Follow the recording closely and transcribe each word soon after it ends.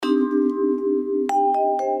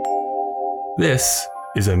This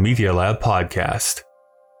is a Media Lab podcast.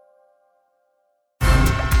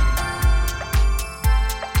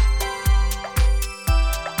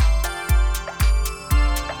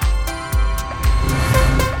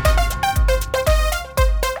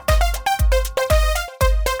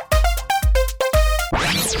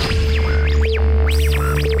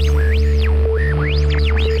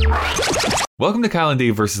 Welcome to Kyle and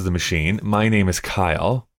Dave versus the Machine. My name is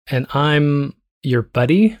Kyle. And I'm your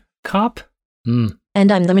buddy cop. And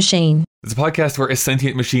I'm the Machine. It's a podcast where a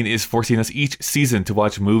sentient machine is forcing us each season to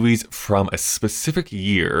watch movies from a specific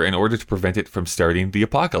year in order to prevent it from starting the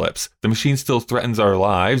apocalypse. The machine still threatens our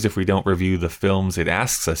lives if we don't review the films it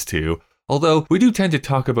asks us to, although we do tend to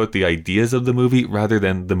talk about the ideas of the movie rather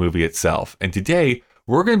than the movie itself. And today,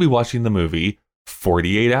 we're going to be watching the movie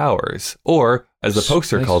 48 Hours, or as the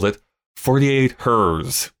poster calls it, 48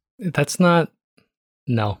 Hers. That's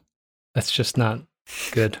just not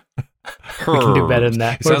good. We can do better than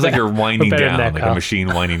that. It sounds like you're winding down, that, like a machine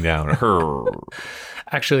winding down. Her.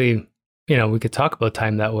 Actually, we could talk about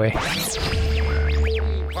time that way.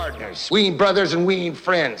 Partners. We ain't brothers and we ain't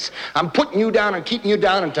friends. I'm putting you down and keeping you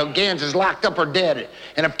down until Gans is locked up or dead.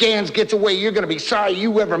 And if Gans gets away, you're going to be sorry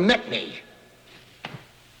you ever met me.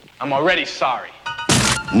 I'm already sorry.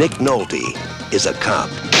 Nick Nolte is a cop.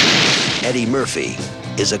 Eddie Murphy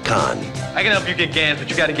is a con. I can help you get Gans, but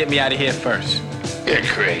you got to get me out of here first. You're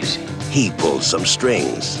crazy. He pulls some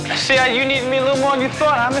strings. See how you need me a little more than you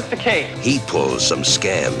thought, huh, Mr. K? He pulls some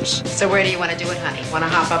scams. So where do you want to do it, honey? Want to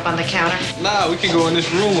hop up on the counter? Nah, we can go in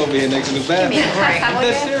this room over here next to the bathroom. Give me a break, I'm will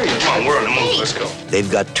dead you? serious. Come on, we're on the move. Let's go.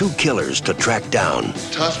 They've got two killers to track down.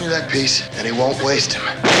 Toss me that piece, and he won't waste him.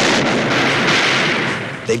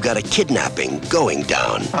 They've got a kidnapping going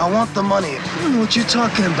down. I want the money. What you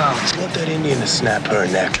talking about? Want that Indian to snap her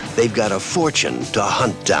neck. They've got a fortune to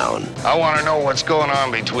hunt down. I want to know what's going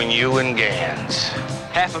on between you and Gans.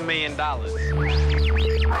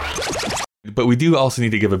 $500,000. But we do also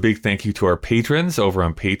need to give a big thank you to our patrons over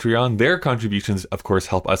on Patreon. Their contributions, of course,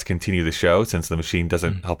 help us continue the show since the machine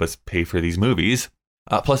doesn't help us pay for these movies.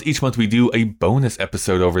 Plus, each month we do a bonus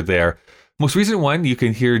episode over there. Most recent one, you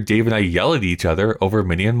can hear Dave and I yell at each other over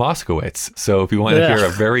Minnie and Moskowitz. So if you want to hear a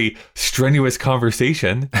very strenuous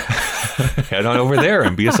conversation, head on over there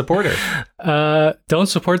and be a supporter. Don't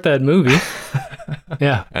support that movie.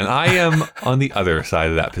 Yeah. And I am on the other side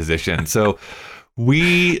of that position. So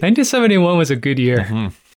 1971 was a good year. Mm-hmm.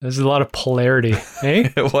 There's a lot of polarity, eh?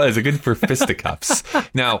 It was a good for fisticuffs.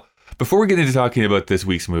 Now, before we get into talking about this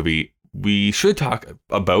week's movie, we should talk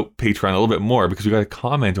about Patreon a little bit more because we got a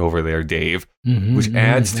comment over there, Dave, which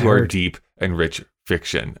adds to our deep and rich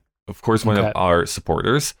fiction. Of course, one of our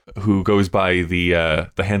supporters who goes by the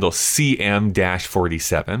handle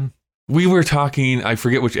CM-47. We were talking, I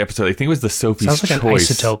forget which episode, I think it was the Sophie's Choice. Sounds like an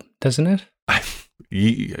isotope, doesn't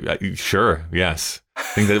it? Sure, yes. I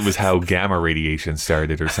think that was how gamma radiation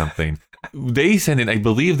started or something. They sent in, I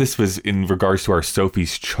believe this was in regards to our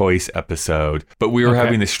Sophie's Choice episode, but we were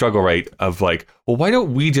having this struggle, right, of like, well, why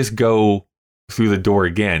don't we just go through the door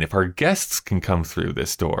again? If our guests can come through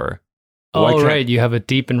this door. Oh, right, you have a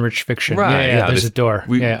deep and rich fiction. Right, yeah, there's a door.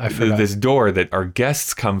 I forgot. This door that our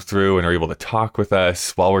guests come through and are able to talk with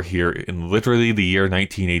us while we're here in literally the year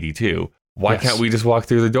 1982. Why can't we just walk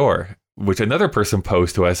through the door? Which another person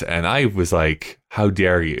posed to us, and I was like, how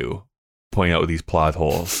dare you point out these plot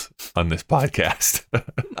holes on this podcast.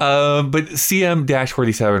 But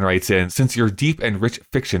CM-47 writes in, since your deep and rich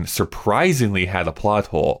fiction surprisingly had a plot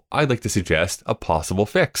hole, I'd like to suggest a possible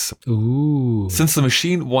fix. Ooh. Since the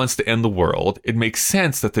machine wants to end the world, it makes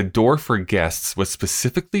sense that the door for guests was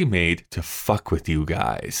specifically made to fuck with you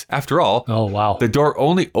guys. After all, the door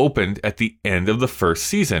only opened at the end of the first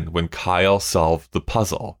season when Kyle solved the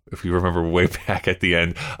puzzle. If you remember way back at the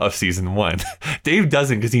end of season 1. Dave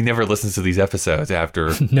doesn't because he never listens to these episodes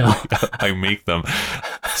after I make them.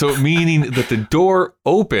 So meaning that the door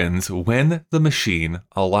opens when the machine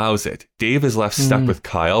allows it. Dave is left stuck with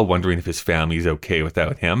Kyle, wondering if his family is okay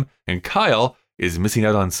without him. And Kyle is missing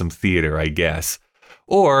out on some theater, I guess.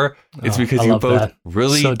 Or it's because you both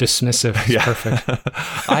really... So dismissive. It's perfect.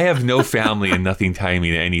 I have no family and nothing tying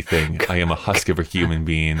me to anything. I am a husk of a human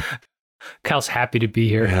being. Kyle's happy to be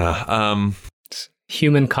here. Yeah.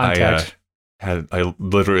 Human contact. I'm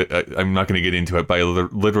not going to get into it, but I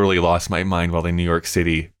literally lost my mind while in New York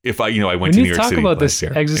City. I went to New York City. We need to talk about this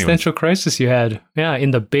existential crisis you had. Yeah,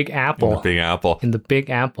 in the Big Apple. In the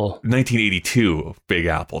Big Apple. 1982, Big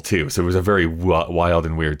Apple, too. So it was a very wild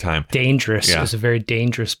and weird time. Dangerous. Yeah. It was a very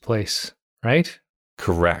dangerous place, right?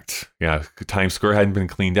 Correct. Yeah. Times Square hadn't been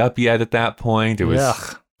cleaned up yet at that point. It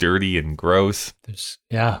was dirty and gross. There's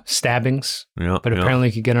stabbings. Yeah, but apparently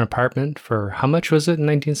you could get an apartment for how much was it in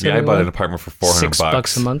 1971? Yeah, I bought an apartment for $400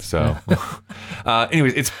 $6 a month. So,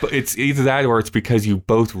 anyways, it's either that or it's because you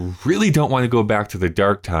both really don't want to go back to the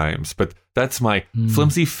dark times. But that's my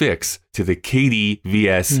flimsy fix to the KD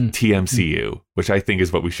vs TMCU, which I think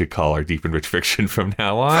is what we should call our Deep and Rich Fiction from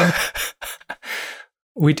now on.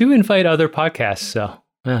 We do invite other podcasts, so.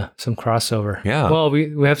 Yeah, some crossover. Yeah. Well,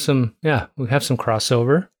 we have some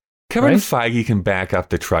crossover. Kevin Feige can back up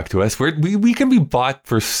the truck to us. We can be bought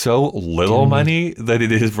for so little money that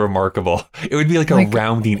it is remarkable. It would be like a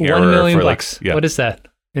rounding error. $1 million bucks. What is that?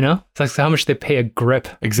 It's like how much they pay a grip.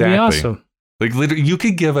 Exactly. It'd be awesome. Like literally, you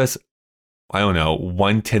could give us, I don't know,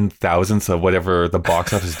 1/10,000th of whatever the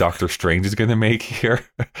box office Doctor Strange is going to make here,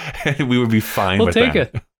 and we would be fine with that. We'll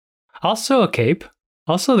take it. Also a cape.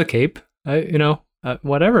 Also the cape.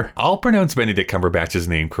 Whatever. I'll pronounce Benedict Cumberbatch's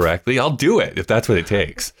name correctly. I'll do it if that's what it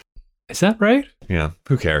takes. Is that right? Yeah.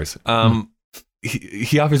 Who cares?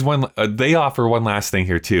 He offers one. They offer one last thing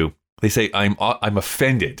here too. They say I'm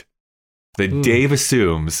offended that Dave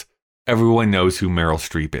assumes everyone knows who Meryl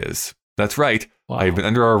Streep is. That's right. Wow. I've been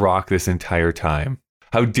under a rock this entire time.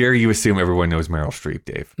 How dare you assume everyone knows Meryl Streep,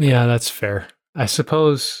 Dave? Yeah, that's fair. I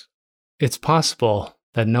suppose it's possible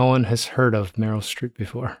that no one has heard of Meryl Streep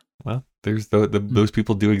before. Well, there's those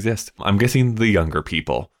people do exist. I'm guessing the younger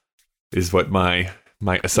people is what my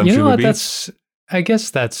assumption would be. I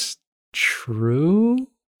guess that's true.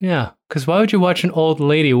 Yeah, because why would you watch an old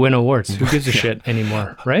lady win awards? Who gives a shit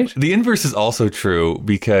anymore, right? The inverse is also true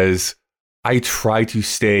because I try to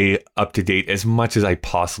stay up to date as much as I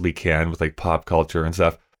possibly can with like pop culture and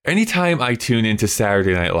stuff. Anytime I tune into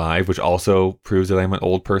Saturday Night Live, which also proves that I'm an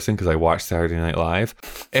old person because I watch Saturday Night Live,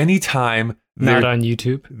 anytime... Not on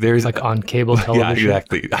YouTube? There's like on cable television? Yeah,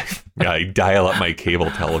 exactly. I dial up my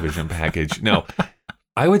cable television package. No,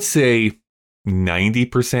 I would say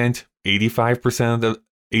 90%,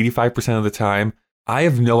 85% of the time, I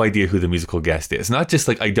have no idea who the musical guest is. Not just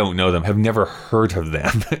like I don't know them, have never heard of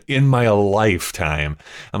them in my lifetime.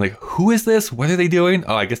 I'm like, who is this? What are they doing?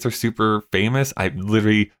 Oh, I guess they're super famous. I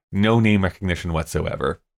literally no name recognition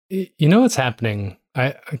whatsoever. You know what's happening?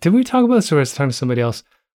 Did we talk about this or was I talking to somebody else?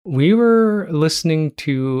 We were listening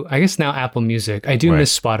to, I guess now Apple Music. I do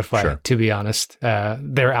miss Spotify, to be honest.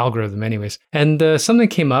 Their algorithm anyways. And something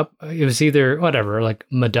came up. It was either whatever, like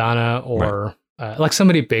Madonna or like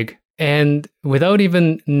somebody big. And without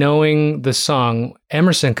even knowing the song,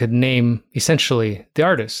 Emerson could name essentially the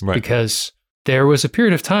artist because there was a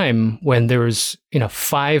period of time when there was,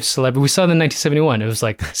 5 celebrities. We saw it in 1971. It was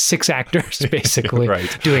like 6 actors basically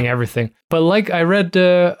doing everything. But like I read,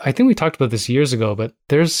 I think we talked about this years ago, but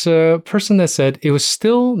there's a person that said it was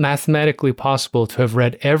still mathematically possible to have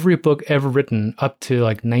read every book ever written up to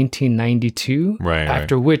like 1992,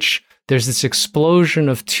 after which there's this explosion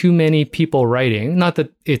of too many people writing. Not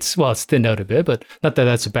that it's thinned out a bit, but not that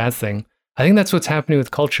that's a bad thing. I think that's what's happening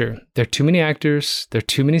with culture. There are too many actors, there are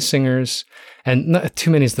too many singers, and not, too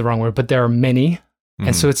many is the wrong word, but there are many.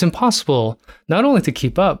 And so it's impossible not only to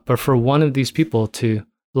keep up, but for one of these people to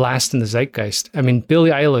last in the zeitgeist. I mean, Billie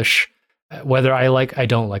Eilish, whether I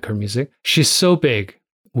don't like her music, she's so big.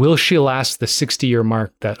 Will she last the 60-year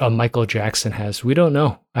mark that Michael Jackson has? We don't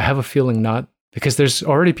know. I have a feeling not, because there's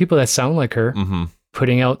already people that sound like her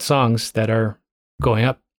putting out songs that are going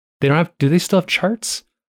up. Do they still have charts?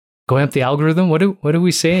 Going up the algorithm? What do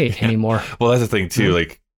we say anymore? Well, that's the thing too.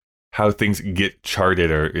 Like how things get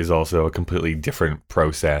charted is also a completely different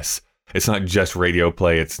process. It's not just radio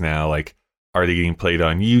play. It's now like, are they getting played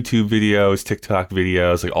on YouTube videos, TikTok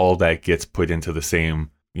videos? Like all that gets put into the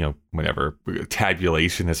same, whatever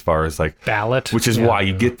tabulation as far as like ballot, which is why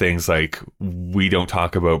you get things like we don't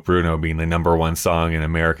talk about Bruno being the #1 song in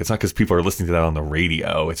America. It's not because people are listening to that on the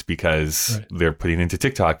radio. It's because they're putting into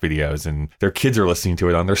TikTok videos and their kids are listening to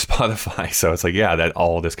it on their Spotify. So it's like, that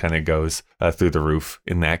all this kind of goes through the roof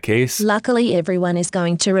in that case. Luckily, everyone is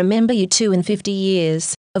going to remember you too in 50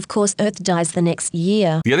 years. Of course, Earth dies the next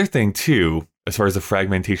year. The other thing too, as far as the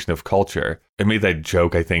fragmentation of culture, I made that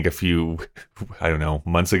joke, I think, a few,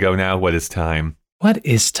 months ago now. What is time? What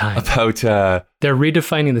is time? About, they're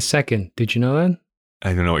redefining the second. Did you know that?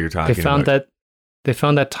 I don't know what you're talking about. They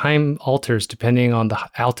found that time alters depending on the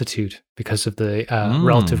altitude because of the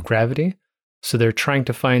relative gravity. So they're trying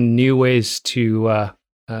to find new ways to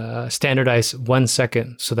standardize 1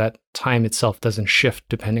 second so that time itself doesn't shift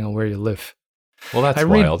depending on where you live. Well, that's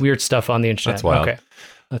wild. I read weird stuff on the internet. That's wild. Okay,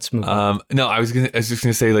 let's move on. No, I was just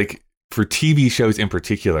gonna say, like, for TV shows in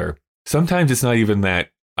particular, sometimes it's not even that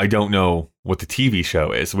I don't know what the TV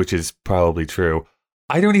show is, which is probably true.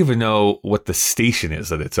 I don't even know what the station is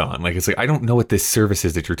that it's on. Like, it's like, I don't know what this service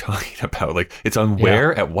is that you're talking about. Like, it's on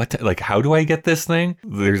where, at what, like, how do I get this thing?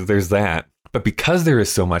 There's that. But because there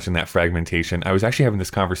is so much in that fragmentation, I was actually having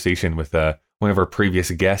this conversation with one of our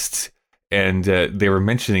previous guests, and they were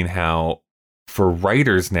mentioning how for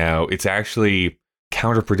writers now, it's actually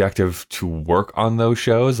counterproductive to work on those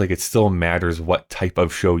shows. Like, it still matters what type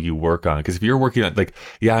of show you work on. Because if you're working on, like,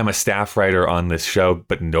 yeah, I'm a staff writer on this show,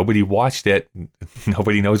 but nobody watched it,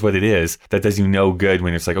 nobody knows what it is, that does you no good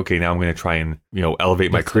when it's like, okay, now I'm going to try and,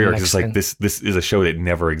 elevate my career. Because it's like, this is a show that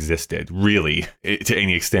never existed, really, to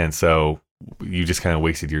any extent. So you just kind of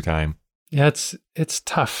wasted your time. Yeah, it's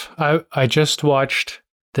tough. I just watched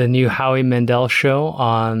the new Howie Mandel show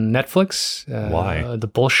on Netflix. Why? The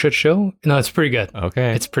Bullshit Show. No, it's pretty good.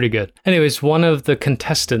 Okay. It's pretty good. Anyways, one of the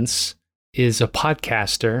contestants is a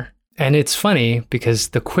podcaster. And it's funny because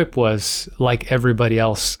the quip was like everybody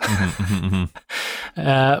else,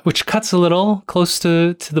 which cuts a little close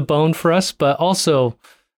to the bone for us. But also,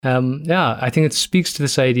 I think it speaks to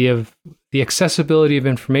this idea of the accessibility of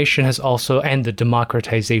information has also, and the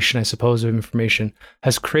democratization, I suppose, of information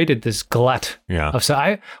has created this glut. Yeah.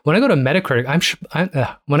 When I go to Metacritic,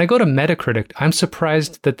 I'm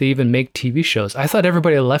surprised that they even make TV shows. I thought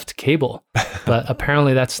everybody left cable, but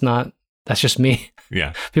apparently that's just me.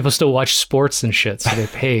 Yeah. People still watch sports and shit, so they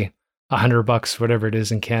pay $100, whatever it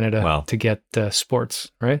is in Canada, to get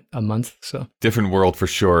sports, right? A month. So different world for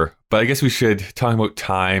sure. But I guess we should talk about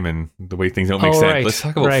time and the way things don't make sense. Right, Let's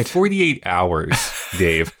talk about 48 hours,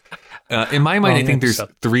 Dave. In my mind, I think there's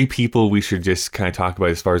three people we should just kind of talk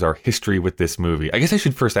about as far as our history with this movie. I guess I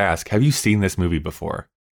should first ask, have you seen this movie before?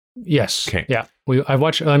 Yes. Okay. Yeah. I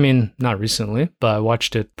watched, not recently, but I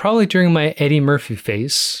watched it probably during my Eddie Murphy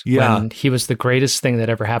phase. Yeah. When he was the greatest thing that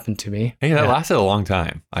ever happened to me. Hey, that lasted a long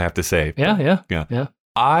time, I have to say. Yeah.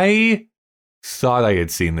 I thought I had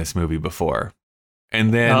seen this movie before.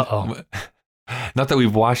 And then, not that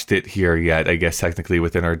we've watched it here yet, I guess technically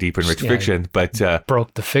within our Deep and Rich Fiction, but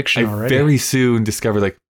broke the fiction already. I very soon discovered,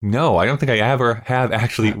 like, no, I don't think I ever have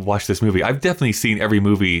actually watched this movie. I've definitely seen every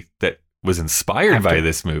movie that was inspired by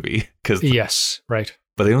this movie. Yes, right.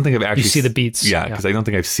 But I don't think I've actually... You see the beats. Yeah, because I don't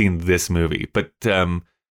think I've seen this movie. But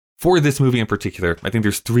for this movie in particular, I think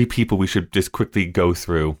there's three people we should just quickly go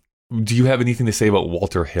through. Do you have anything to say about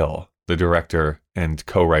Walter Hill, the director and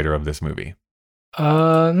co-writer of this movie?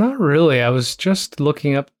 Not really. I was just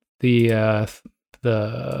looking up the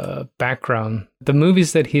background. The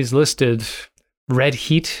movies that he's listed, Red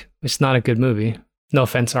Heat, it's not a good movie. No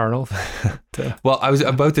offense, Arnold. Well, I was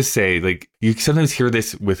about to say, like, you sometimes hear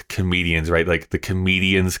this with comedians, right? Like the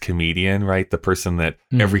comedian's comedian, right? The person that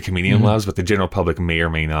every comedian loves, but the general public may or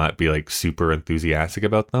may not be like super enthusiastic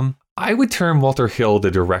about them. I would term Walter Hill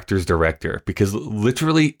the director's director, because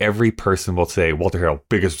literally every person will say, Walter Hill,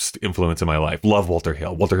 biggest influence in my life. Love Walter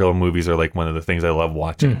Hill. Walter Hill movies are like one of the things I love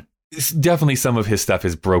watching. It's definitely some of his stuff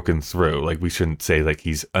is broken through. Like, we shouldn't say like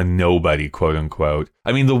he's a nobody, quote unquote.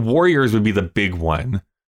 I mean, The Warriors would be the big one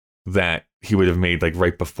that he would have made like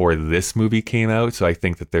right before this movie came out. So I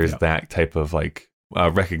think that there's that type of like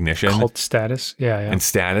recognition. Cult status. Yeah. And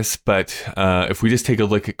status. But if we just take a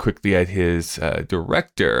look quickly at his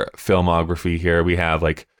director filmography here, we have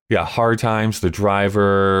like, Hard Times, The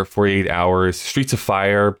Driver, 48 Hours, Streets of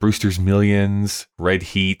Fire, Brewster's Millions, Red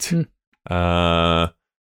Heat.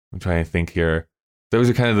 I'm trying to think here. Those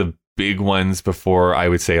are kind of the big ones before I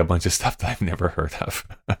would say a bunch of stuff that I've never heard of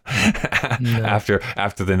after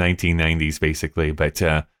the 1990s, basically. But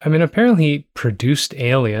apparently he produced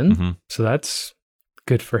Alien, so that's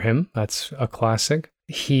good for him. That's a classic.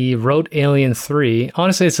 He wrote Alien 3.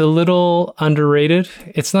 Honestly, it's a little underrated.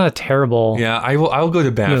 It's not a terrible. Yeah, I'll go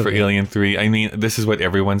to bat for Alien 3. I mean, this is what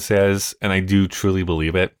everyone says, and I do truly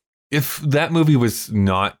believe it. If that movie was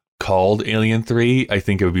not called Alien 3, I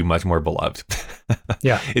think it would be much more beloved.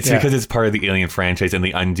 It's because it's part of the Alien franchise, and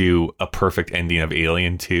they undo a perfect ending of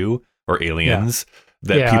Alien 2 or Aliens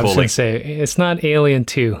that people I was say it's not Alien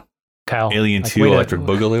 2, Kyle. Alien 2 Electric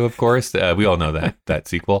Boogaloo, of course. We all know that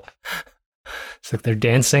sequel. It's like they're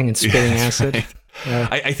dancing and spitting acid.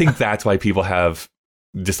 Right. I think that's why people have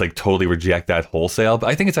just like totally reject that wholesale. But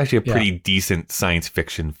I think it's actually a pretty decent science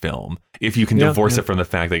fiction film if you can divorce it from the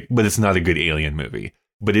fact that, but it's not a good Alien movie.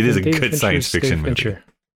 But it is a good science fiction movie.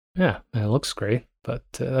 Yeah, it looks great, but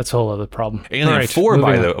that's a whole other problem. Alien 4,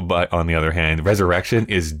 on the other hand, Resurrection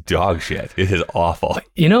is dog shit. It is awful.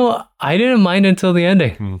 I didn't mind until the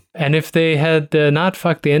ending. And if they had not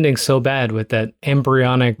fucked the ending so bad with that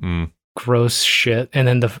embryonic gross shit. And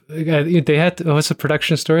then they had to, what's the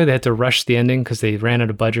production story? They had to rush the ending because they ran out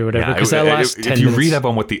of budget or whatever. Because that last 10 minutes. If you read up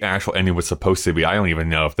on what the actual ending was supposed to be, I don't even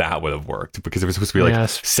know if that would have worked, because it was supposed to be like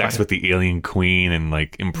sex with the alien queen and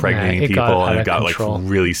like impregnating people, and it got like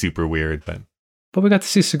really super weird. But we got to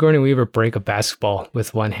see Sigourney Weaver break a basketball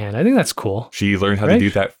with one hand. I think that's cool. She learned how to do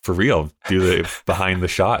that for real. Do the behind the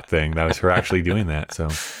shot thing. That was her actually doing that. So,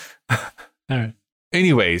 all right.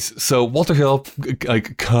 Anyways, so Walter Hill,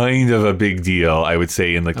 like kind of a big deal, I would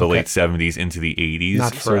say, in like the late 70s into the 80s.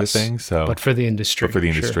 Not for sort us, of thing. So, but for the industry.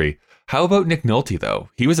 Sure. How about Nick Nolte, though?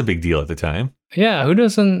 He was a big deal at the time. Yeah, who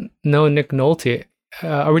doesn't know Nick Nolte?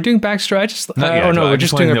 Are we doing backstory? Not yet. Oh no, we're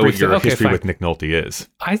just doing a brief. What your history with Nick Nolte is.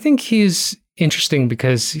 I think he's interesting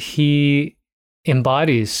because he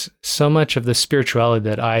embodies so much of the spirituality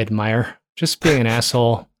that I admire. Just being an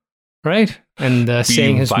asshole, right? And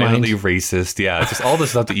saying his mind. Violently racist, yeah. Just all the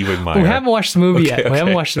stuff that you admire. We haven't watched the movie yet. We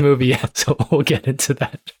haven't watched the movie yet, so we'll get into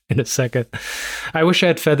that in a second. I wish I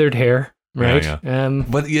had feathered hair, right? Yeah.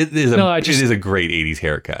 But it is a great 80s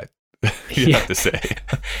haircut, you have to say.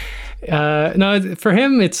 No, for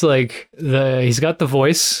him, it's like he's got the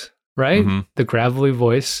voice, right? Mm-hmm. The gravelly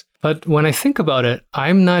voice. But when I think about it,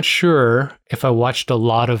 I'm not sure if I watched a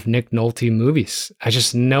lot of Nick Nolte movies. I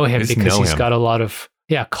just know him because he's got a lot of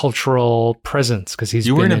cultural presence. Because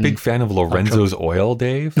you weren't a big fan of Lorenzo's Oil,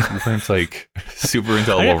 Dave? You weren't like super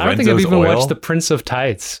into Lorenzo's Oil? I don't think I've even watched The Prince of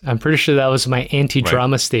Tides. I'm pretty sure that was my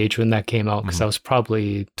anti-drama stage when that came out, because I was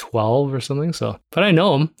probably 12 or something. So, but I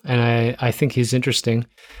know him, and I think he's interesting.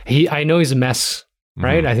 I know he's a mess,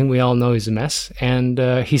 right? Mm-hmm. I think we all know he's a mess, and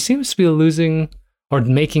he seems to be losing or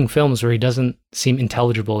making films where he doesn't seem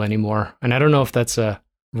intelligible anymore. And I don't know if that's a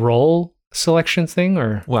role selection thing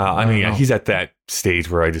or... Well, I mean, he's at that stage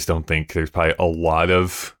where I just don't think there's probably a lot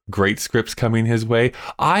of great scripts coming his way.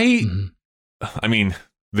 I mean,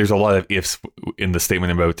 there's a lot of ifs in the statement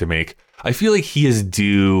I'm about to make. I feel like he is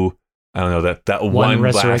due, I don't know, that one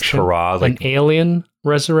last hurrah. Like an alien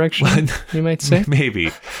resurrection, you might say? Maybe.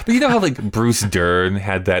 But you know how like Bruce Dern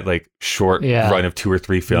had that like short run of 2 or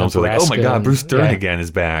 3 films where like, oh my God, Bruce Dern again is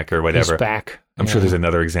back or whatever. He's back. I'm sure there's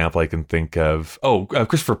another example I can think of. Oh,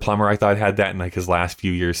 Christopher Plummer, I thought had that in like his last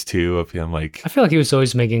few years too, of him like... I feel like he was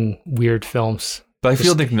always making weird films. But I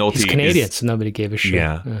feel Nick Nolte He's Canadian, so nobody gave a shit.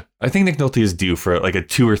 Yeah. I think Nick Nolte is due for like a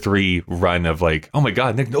 2 or 3 run of like, oh my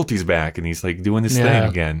God, Nick Nolte's back and he's like doing this thing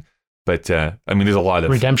again. But I mean, there's a lot of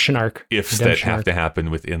redemption arc ifs that have to happen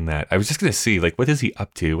within that. I was just going to see, like, what is he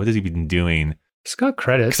up to? What has he been doing? He's got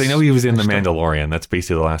credits. Because I know he was in The Mandalorian. That's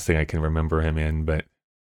basically the last thing I can remember him in. But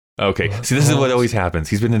okay, see, this is what always happens.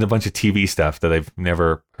 He's been in a bunch of TV stuff that I've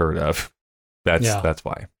never heard of. That's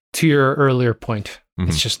why. To your earlier point,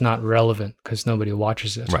 it's just not relevant because nobody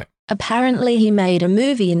watches it. Right. Apparently, he made a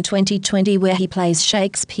movie in 2020 where he plays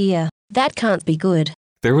Shakespeare. That can't be good.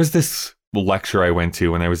 There was this lecture I went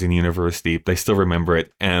to when I was in university. I still remember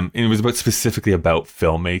it. And it was specifically about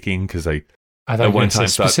filmmaking, because I thought one time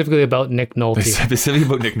specifically about Nick Nolte. Specifically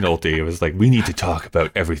about Nick Nolte. It was like, we need to talk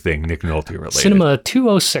about everything Nick Nolte related. Cinema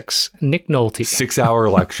 206, Nick Nolte. 6-hour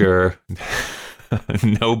lecture.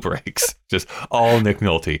 No breaks. Just all Nick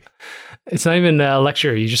Nolte. It's not even a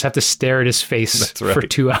lecture. You just have to stare at his face for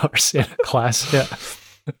 2 hours in a class. Yeah.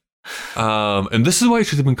 And this is why it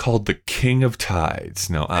should have been called The King of Tides.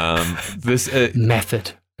 No, this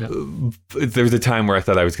method. There was a time where I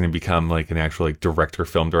thought I was going to become like an actual like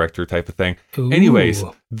film director type of thing. Ooh. Anyways,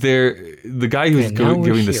 the guy who was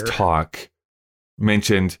giving this talk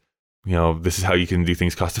mentioned, you know, this is how you can do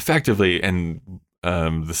things cost effectively, and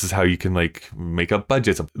this is how you can like make up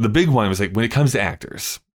budgets. The big one was like, when it comes to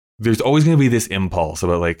actors, there's always going to be this impulse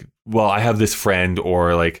about like, well, I have this friend,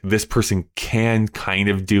 or like this person can kind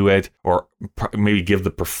of do it, or maybe give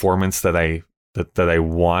the performance that I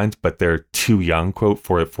want, but they're too young, quote,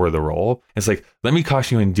 for the role. It's like, let me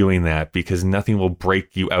caution you in doing that, because nothing will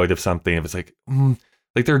break you out of something if it's like,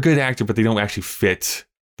 like they're a good actor, but they don't actually fit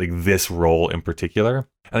like this role in particular.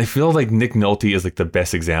 And I feel like Nick Nolte is like the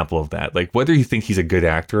best example of that. Like, whether you think he's a good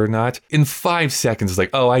actor or not, in 5 seconds, it's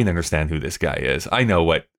like, oh, I understand who this guy is. I know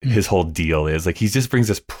what his whole deal is. Like, he just brings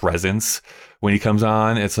this presence when he comes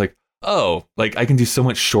on. It's like, oh, like I can do so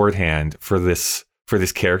much shorthand for this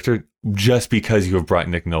character just because you have brought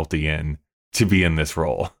Nick Nolte in to be in this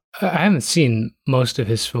role. I haven't seen most of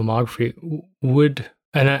his filmography.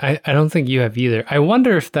 And I don't think you have either. I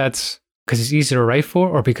wonder if that's because he's easy to write for,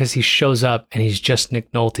 or because he shows up and he's just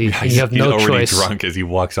Nick Nolte, and you have no choice. He's already drunk as he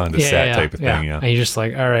walks onto set, type of thing. Yeah, and you're just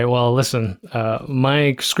like, all right, well, listen,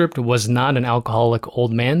 my script was not an alcoholic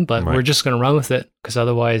old man, but we're just going to run with it, because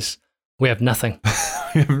otherwise we have nothing.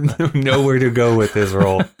 We have nowhere to go with this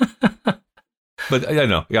role. But I don't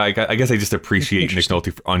know. Yeah, I guess I just appreciate Nick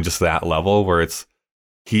Nolte on just that level where it's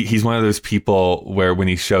he's one of those people where when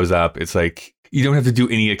he shows up, it's like you don't have to do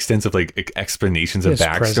any extensive like explanations of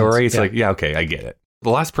backstory. It's like, yeah, okay, I get it. The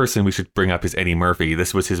last person we should bring up is Eddie Murphy.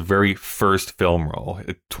 This was his very first film role.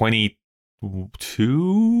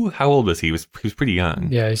 22? How old was he? He was pretty young.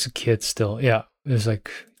 Yeah, he's a kid still. Yeah, it was like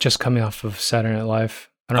just coming off of Saturday Night Live.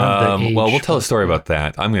 I don't know the age. Well, we'll tell a story about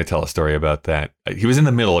that. I'm going to tell a story about that. He was in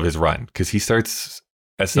the middle of his run because he starts,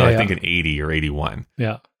 I think, in 80 or 81.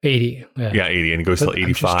 Yeah, 80. Yeah, 80, and he goes till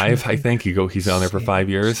 85. I think he's on there for 5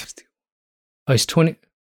 years. Oh, he's 20.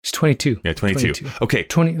 He's 22. Yeah, 22. Okay.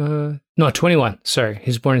 21. Sorry. He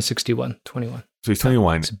was born in 61. 21. So he's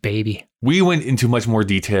 21. It's a baby. We went into much more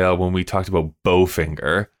detail when we talked about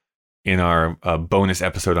Bowfinger in our bonus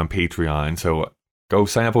episode on Patreon. So go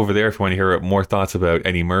sign up over there if you want to hear more thoughts about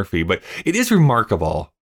Eddie Murphy. But it is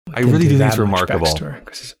remarkable. I really do think it's remarkable.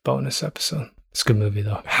 Because it's a bonus episode. It's a good movie,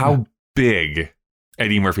 though. How big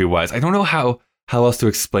Eddie Murphy was. I don't know how else to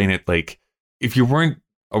explain it. Like, if you weren't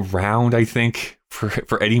around, I think,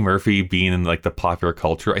 for Eddie Murphy being in like the popular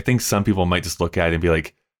culture, I think some people might just look at it and be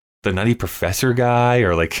like, the Nutty Professor guy,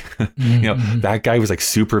 or like, that guy was like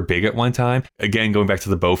super big at one time. Again, going back to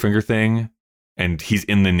the Bowfinger thing, and he's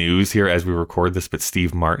in the news here as we record this, but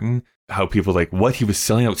Steve Martin, how people like, what, he was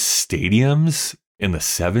selling out stadiums in the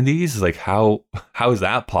 70s? Like, how is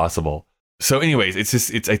that possible? So anyways,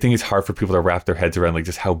 I think it's hard for people to wrap their heads around like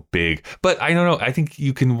just how big, but I don't know. I think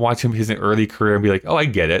you can watch him his early career and be like, oh, I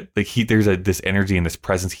get it. Like there's this energy and this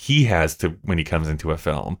presence he has to when he comes into a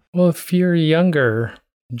film. Well, if you're younger,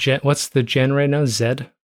 what's the gen right now? Zed?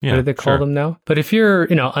 Yeah, what do they call them now? But if you're,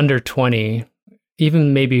 under 20,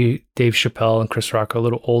 even maybe Dave Chappelle and Chris Rock are a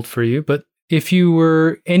little old for you, but if you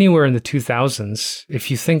were anywhere in the 2000s, if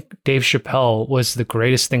you think Dave Chappelle was the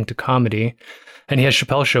greatest thing to comedy, and he has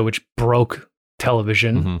Chappelle Show, which broke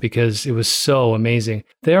television because it was so amazing.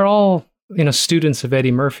 They're all, students of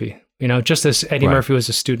Eddie Murphy, just as Eddie Murphy was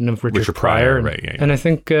a student of Richard Pryor. Right, yeah. And I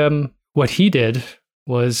think what he did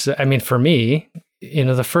was, for me,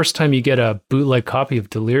 the first time you get a bootleg copy of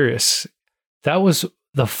Delirious, that was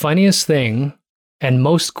the funniest thing and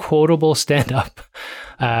most quotable stand-up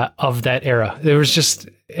of that era. There was just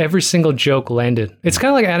every single joke landed. It's kind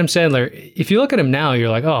of like Adam Sandler. If you look at him now, you're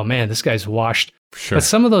like, oh man, this guy's washed. Sure. But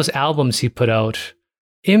some of those albums he put out,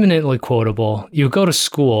 eminently quotable. You go to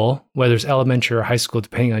school, whether it's elementary or high school,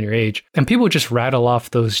 depending on your age, and people would just rattle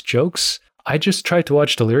off those jokes. I just tried to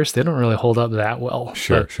watch Delirious. They don't really hold up that well.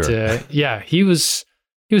 Sure. He was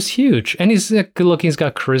huge, and he's good looking. He's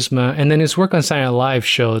got charisma, and then his work on Saturday Night Live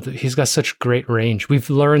showed that he's got such great range. We've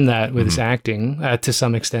learned that with his acting to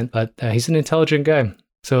some extent, but he's an intelligent guy.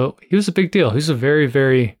 So he was a big deal. He was a very,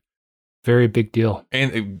 very, very big deal.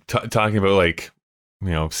 And talking about like,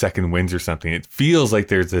 second wins or something, it feels like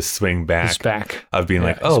there's this swing back of being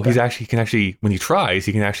like, oh, he can actually, when he tries,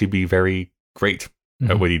 he can actually be very great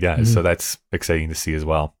at what he does. So that's exciting to see as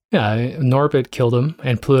well. Yeah, Norbit killed him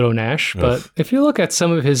and Pluto Nash. But if you look at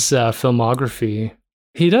some of his filmography,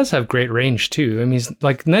 he does have great range too. He's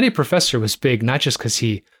like Nutty Professor was big, not just because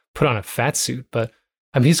he put on a fat suit, but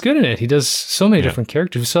he's good in it. He does so many different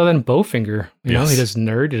characters. We saw that in Bowfinger. He does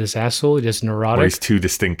nerd, he does asshole, he does neurotic. Well, he's two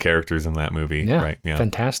distinct characters in that movie. Yeah, right. Yeah,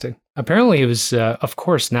 fantastic. Apparently he was, of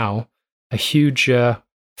course now, a huge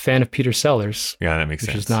fan of Peter Sellers. Yeah, that makes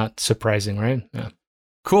sense. Which is not surprising, right? Yeah.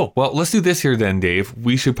 Cool. Well, let's do this here then, Dave.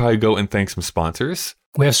 We should probably go and thank some sponsors.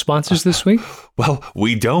 We have sponsors this week? Well,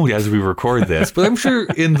 we don't as we record this, but I'm sure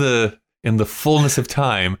in the fullness of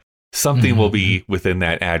time, something will be within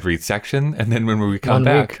that ad read section. And then when we come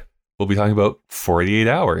back, we'll be talking about 48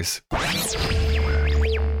 hours.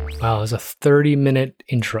 Wow, it was a 30-minute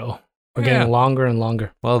intro. We're getting longer and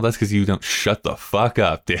longer. Well, that's because you don't shut the fuck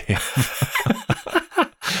up, Dave.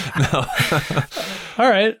 No. All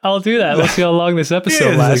right, I'll do that. Let's see how long this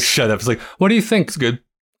episode lasts. Like, shut up. It's like, what do you think? It's good.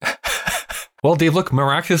 Well, Dave, look,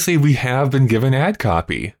 miraculously, we have been given ad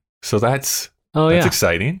copy. So that's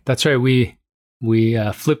exciting. That's right. We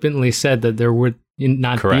flippantly said that there would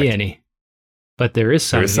not be any, but there is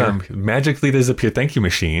some. There is some. Magically, there's a thank you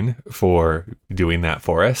machine for doing that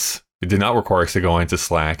for us. It did not require us to go into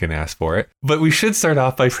Slack and ask for it. But we should start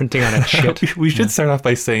off by printing on a shit. We should start off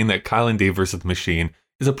by saying that Kyle and Dave versus the Machine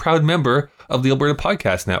is a proud member of the Alberta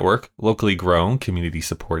Podcast Network, locally grown, community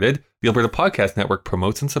supported. The Alberta Podcast Network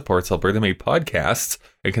promotes and supports Alberta-made podcasts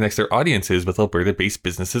and connects their audiences with Alberta-based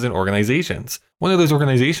businesses and organizations. One of those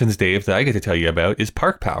organizations, Dave, that I get to tell you about is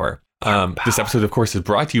Park Power. This episode, of course, is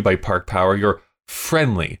brought to you by Park Power, your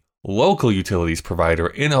friendly, local utilities provider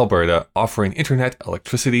in Alberta, offering internet,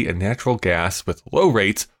 electricity, and natural gas with low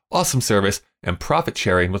rates, awesome service, and profit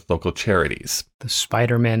sharing with local charities. The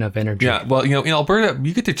Spider-Man of energy. Yeah, well, in Alberta,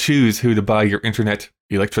 you get to choose who to buy your internet,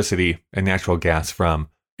 electricity, and natural gas from.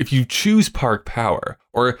 If you choose Park Power,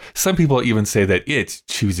 or some people even say that it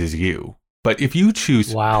chooses you. But if you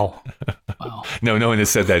choose... Wow. No one has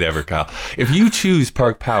said that ever, Kyle. If you choose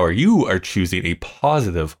Park Power, you are choosing a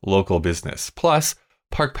positive local business. Plus,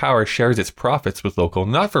 Park Power shares its profits with local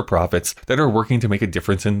not-for-profits that are working to make a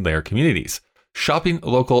difference in their communities. Shopping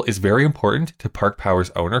local is very important to Park Power's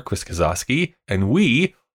owner, Chris Kozowski, and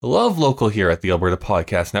we love local here at the Alberta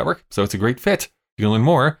Podcast Network, so it's a great fit. You can learn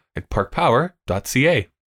more at parkpower.ca.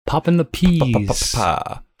 Popping the peas.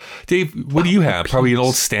 Dave, what do you have? Probably an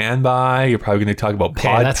old standby. You're probably going to talk about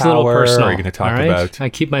Pod that's Power. A little personal. Or you're going to talk about... I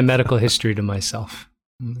keep my medical history to myself.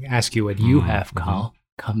 I'm going to ask you what you have, Kyle,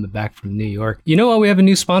 coming back from New York. You know what? We have a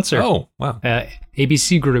new sponsor. Oh, wow.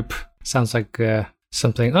 ABC Group. Sounds like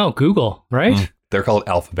something. Oh, Google, right? They're called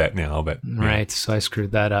Alphabet now, but... Yeah. Right, so I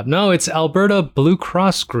screwed that up. No, it's Alberta Blue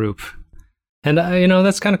Cross Group. And,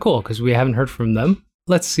 that's kind of cool because we haven't heard from them.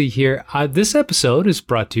 Let's see here. This episode is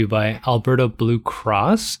brought to you by Alberta Blue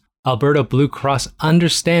Cross. Alberta Blue Cross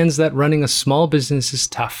understands that running a small business is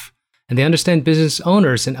tough, and they understand business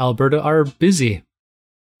owners in Alberta are busy.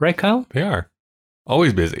 Right, Kyle? They are.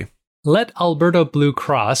 Always busy. Let Alberta Blue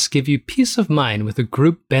Cross give you peace of mind with a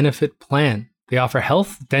group benefit plan. They offer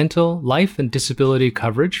health, dental, life, and disability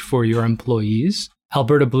coverage for your employees.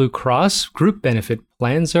 Alberta Blue Cross group benefit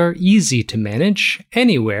plans are easy to manage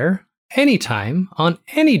anywhere, anytime, on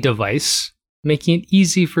any device, making it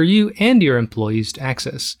easy for you and your employees to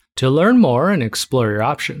access. To learn more and explore your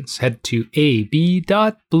options, head to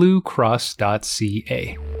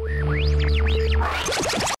ab.bluecross.ca.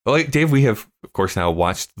 Well, Dave, we have, of course, now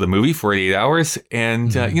watched the movie 48 Hours.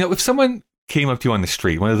 And, if someone came up to you on the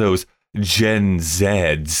street, one of those Gen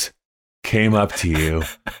Zs came up to you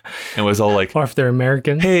and was all like... Or if they're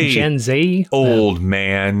American, hey, Gen Z. Old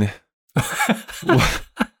man.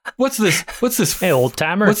 What's this? Hey, old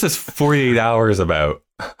timer. What's this 48 Hours about?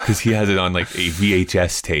 Because he has it on like a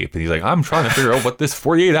VHS tape. And he's like, I'm trying to figure out what this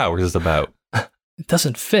 48 Hours is about. It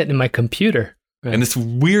doesn't fit in my computer. Right. And this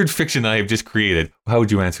weird fiction I have just created. How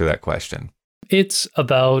would you answer that question? It's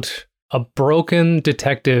about a broken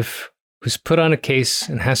detective who's put on a case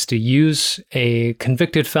and has to use a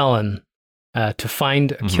convicted felon to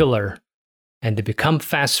find a killer and to become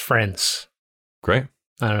fast friends. Great.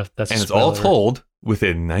 I don't know if that's and it's all told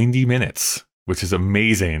within 90 minutes, which is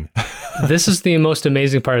amazing. This is the most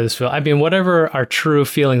amazing part of this film. I mean, whatever our true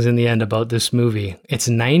feelings in the end about this movie, it's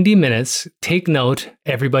 90 minutes. Take note,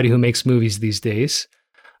 everybody who makes movies these days.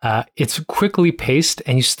 It's quickly paced,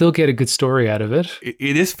 and you still get a good story out of it.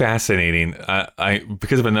 It is fascinating.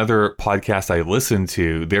 Because of another podcast I listen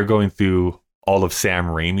to, they're going through all of Sam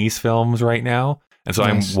Raimi's films right now, and so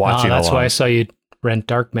nice. I'm watching. That's why I saw you rent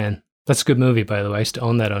Darkman. That's a good movie, by the way. I used to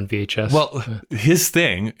own that on VHS. Well, his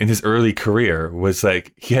thing in his early career was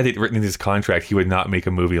like he had it written in his contract he would not make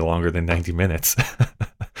a movie longer than 90 minutes.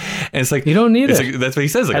 And it's like you don't need it. Like, that's what he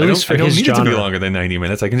says. Like, I don't need it to be longer than 90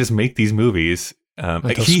 minutes. I can just make these movies.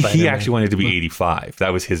 He actually wanted to be 85.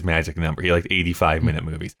 That was his magic number. He liked 85-minute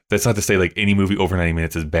movies. That's not to say like any movie over 90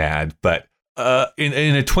 minutes is bad, but in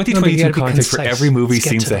a 2022 context where every movie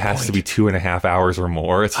seems to has to be 2.5 hours or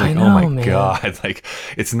more, it's like, oh my God, like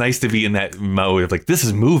it's nice to be in that mode of like, this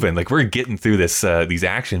is moving, like we're getting through this these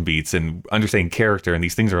action beats and understanding character and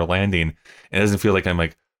these things are landing. And it doesn't feel like I'm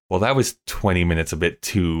like, well, that was 20 minutes a bit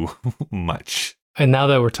too much. And now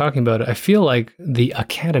that we're talking about it, I feel like the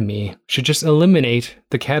Academy should just eliminate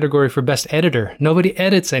the category for best editor. Nobody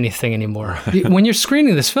edits anything anymore. When you're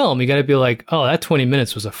screening this film, you got to be like, oh, that 20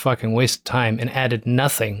 minutes was a fucking waste of time and added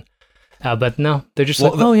nothing. But no, they're just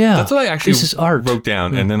like, oh yeah, that's what I actually this is art. Wrote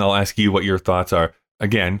down. And then I'll ask you what your thoughts are.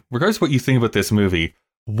 Again, regardless of what you think about this movie,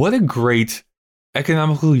 what a great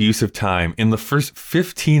economical use of time in the first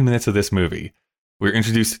 15 minutes of this movie. We're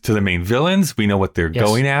introduced to the main villains. We know what they're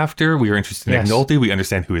going after. We are interested in McNulty. We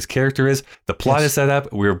understand who his character is. The plot is set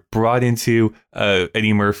up. We're brought into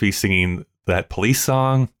Eddie Murphy singing that police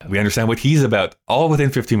song. We understand what he's about all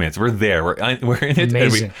within 15 minutes. We're there. We're in it. Amazing.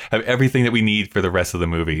 And we have everything that we need for the rest of the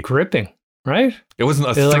movie. Gripping, right? It wasn't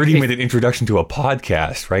a 30-minute introduction to a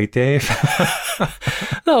podcast, right, Dave?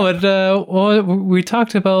 No, but we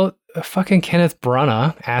talked about fucking Kenneth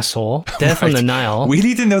Branagh, asshole, Death on the Nile. We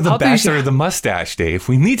need to know the backstory of the mustache, Dave.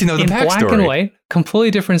 We need to know the backstory. In black and white, completely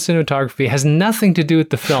different cinematography, has nothing to do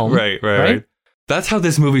with the film. Right. That's how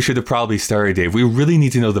this movie should have probably started, Dave. We really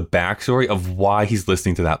need to know the backstory of why he's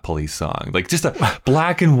listening to that police song. Like just a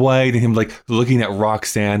black and white and him like looking at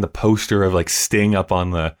Roxanne, the poster of like Sting up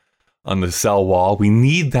on the on the cell wall. We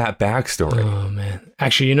need that backstory. Oh man.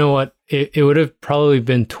 Actually, you know what? It would have probably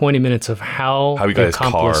been 20 minutes of how he got his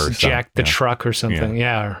car or jacked the truck or something.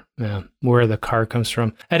 Yeah. Where the car comes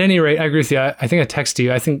from. At any rate, I agree with you. I think I texted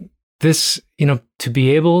you. I think this, to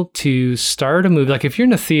be able to start a movie, like if you're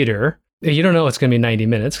in a theater, you don't know it's going to be 90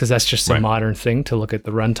 minutes because that's just a modern thing to look at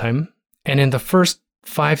the runtime. And in the first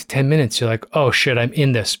 5 to 10 minutes, you're like, oh shit, I'm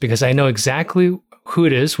in this because I know exactly who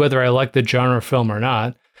it is, whether I like the genre film or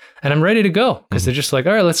not. And I'm ready to go because they're just like,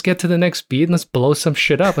 all right, let's get to the next beat and let's blow some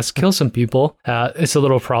shit up. Let's kill some people. It's a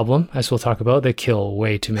little problem, as we'll talk about. They kill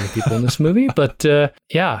way too many people in this movie. But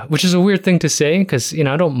which is a weird thing to say because,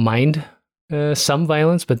 I don't mind some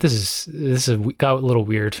violence, but this got a little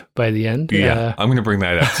weird by the end. Yeah, I'm going to bring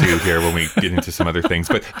that up too here when we get into some other things.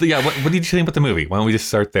 But yeah, what did you think about the movie? Why don't we just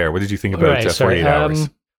start there? What did you think about 48 Hours?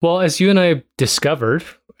 Well, as you and I discovered,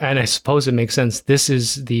 and I suppose it makes sense, this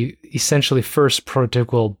is the essentially first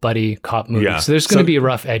prototypical buddy cop movie. Yeah. So there's going to be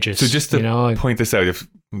rough edges. So just to point this out, if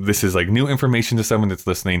this is like new information to someone that's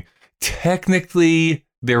listening, technically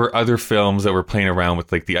there were other films that were playing around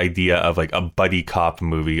with like the idea of like a buddy cop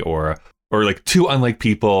movie or like two unlike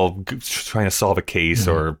people trying to solve a case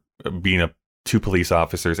or being two police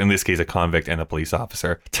officers, in this case a convict and a police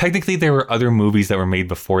officer. Technically there were other movies that were made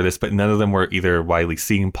before this, but none of them were either widely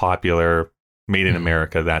seen, popular, made in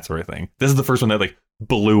America, that sort of thing. This is the first one that like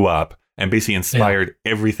blew up and basically inspired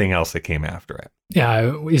everything else that came after it.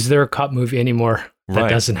 Yeah, is there a cop movie anymore that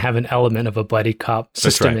doesn't have an element of a buddy cop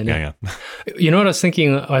system in it? Yeah. You know what I was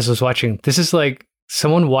thinking as I was watching? This is like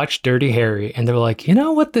someone watched Dirty Harry and they were like, you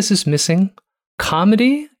know what this is missing?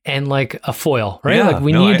 Comedy and like a foil, right? Yeah, like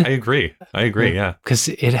I agree. Yeah. Because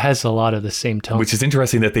it has a lot of the same tone. Which is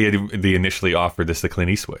interesting that they initially offered this to Clint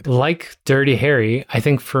Eastwood. Like Dirty Harry, I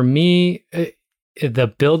think for me, the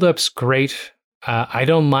build-up's great. I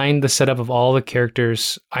don't mind the setup of all the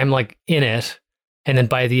characters. I'm like in it. And then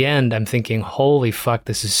by the end, I'm thinking, holy fuck,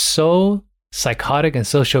 this is so psychotic and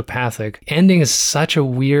sociopathic. Ending is such a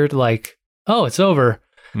weird, like, oh, it's over.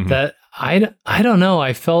 That I don't know.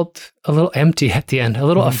 I felt a little empty at the end, a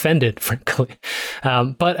little offended, frankly.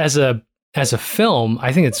 But as a film,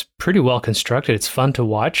 I think it's pretty well constructed. It's fun to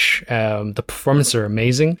watch. The performances are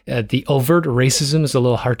amazing. The overt racism is a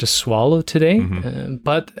little hard to swallow today.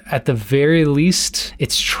 But at the very least,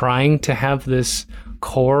 it's trying to have this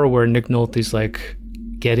core where Nick Nolte's like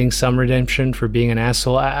getting some redemption for being an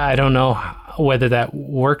asshole. I don't know whether that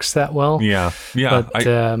works that well. Yeah.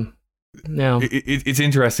 But, no, it's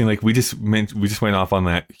interesting. Like we just went off on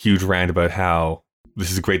that huge rant about how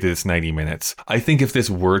this is great that it's 90 minutes. I think if this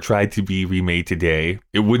were tried to be remade today,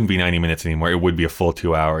 it wouldn't be 90 minutes anymore. It would be a full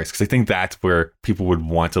 2 hours because I think that's where people would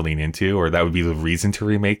want to lean into, or that would be the reason to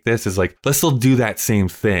remake this. Is like, let's still do that same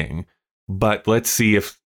thing, but let's see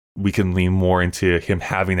if we can lean more into him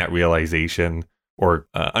having that realization or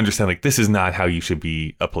understand like this is not how you should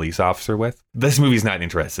be a police officer with. This movie's not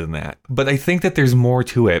interested in that. But I think that there's more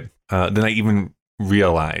to it than I even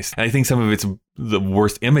realized. And I think some of the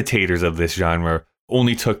worst imitators of this genre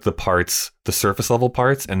only took the surface level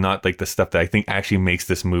parts and not like the stuff that I think actually makes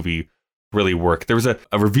this movie really work. There was a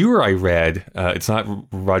reviewer I read, it's not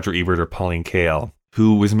Roger Ebert or Pauline Kael,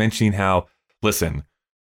 who was mentioning how, listen,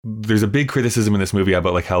 there's a big criticism in this movie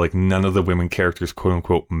about like how like none of the women characters quote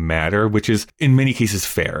unquote matter, which is in many cases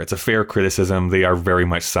fair. It's a fair criticism. They are very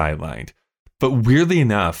much sidelined. But weirdly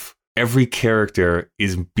enough, every character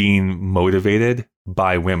is being motivated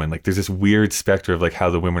by women. Like there's this weird specter of like how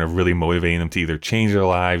the women are really motivating them to either change their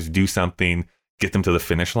lives, do something, get them to the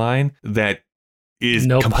finish line that is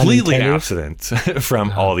completely absent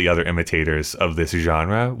from all the other imitators of this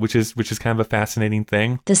genre, which is kind of a fascinating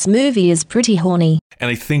thing. This movie is pretty horny.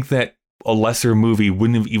 And I think that a lesser movie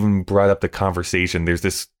wouldn't have even brought up the conversation.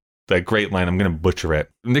 There's that great line, I'm going to butcher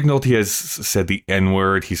it. Nick Nolte has said the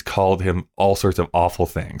N-word. He's called him all sorts of awful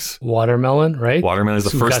things. Watermelon, right? Watermelon is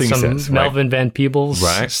the first thing he says. Melvin Van Peebles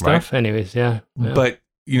stuff. Right. Anyways, yeah. But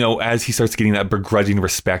as he starts getting that begrudging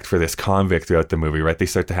respect for this convict throughout the movie, right? They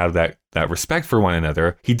start to have that respect for one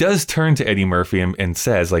another. He does turn to Eddie Murphy and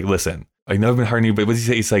says, like, listen, I know I've been hurting you, but what does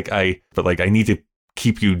he say? He's like, I need to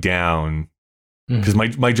keep you down because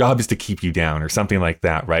my job is to keep you down or something like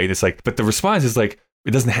that, right? It's like, but the response is like,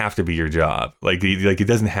 it doesn't have to be your job. Like it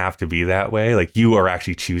doesn't have to be that way. Like you are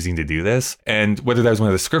actually choosing to do this. And whether that was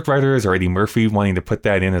one of the scriptwriters or Eddie Murphy wanting to put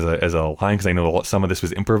that in as a line, because I know some of this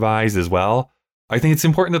was improvised as well. I think it's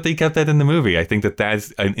important that they kept that in the movie. I think that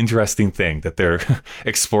that's an interesting thing that they're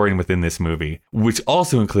exploring within this movie, which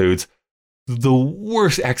also includes the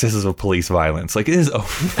worst excesses of police violence. Like it is a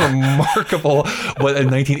remarkable what a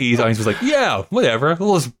 1980s audience was like, yeah, whatever.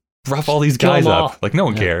 We'll just rough all these guys up. Like no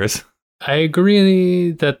one cares. I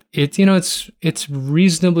agree that it's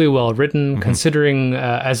reasonably well written, considering,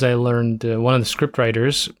 as I learned, one of the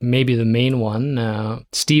scriptwriters, maybe the main one,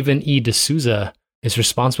 Stephen E. D'Souza, is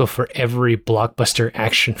responsible for every blockbuster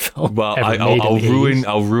action film. Well,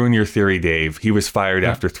 I'll ruin your theory, Dave. He was fired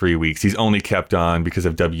after 3 weeks. He's only kept on because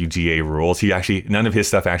of WGA rules. None of his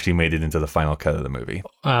stuff actually made it into the final cut of the movie.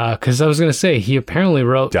 Because I was going to say, he apparently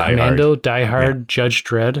wrote Commando, Die Hard, Judge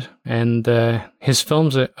Dredd, and his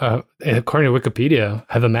films, according to Wikipedia,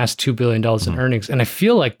 have amassed $2 billion in earnings. And I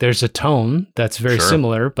feel like there's a tone that's very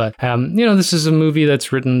similar, but this is a movie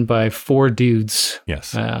that's written by 4 dudes.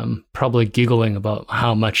 Yes. Probably giggling about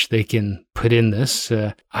how much they can put in this.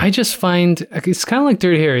 I just find it's kind of like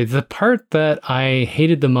Dirty Harry. The part that I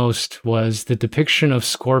hated the most was the depiction of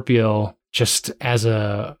Scorpio just as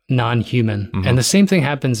a non-human. And the same thing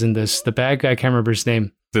happens in this. The bad guy, I can't remember his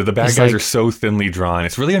name. The bad guys are so thinly drawn.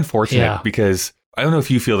 It's really unfortunate because I don't know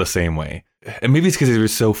if you feel the same way. And maybe it's because it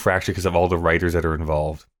was so fractured because of all the writers that are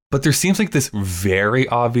involved. But there seems like this very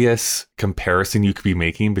obvious comparison you could be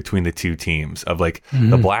making between the two teams of like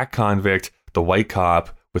the black convict, the white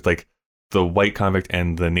cop, with like the white convict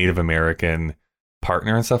and the Native American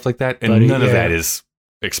partner and stuff like that. And none of that is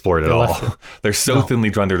explored at all. They're so thinly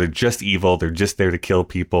drawn. They're just evil. They're just there to kill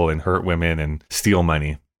people and hurt women and steal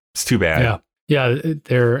money. It's too bad. Yeah,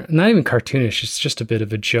 they're not even cartoonish. It's just a bit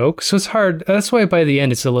of a joke. So it's hard. That's why by the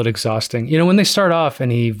end, it's a little exhausting. When they start off and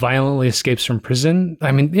he violently escapes from prison,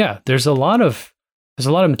 I mean, there's a lot of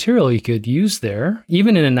material you could use there.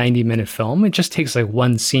 Even in a 90-minute film, it just takes like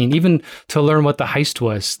one scene, even to learn what the heist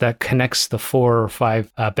was that connects the 4 or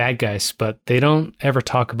 5 bad guys. But they don't ever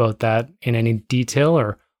talk about that in any detail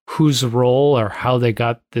or whose role or how they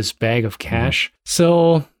got this bag of cash.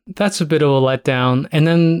 So that's a bit of a letdown. And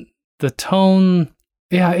then the tone,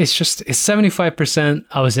 it's 75%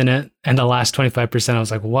 I was in it, and the last 25% I was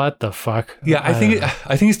like, what the fuck? Yeah, I think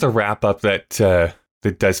it's the wrap up that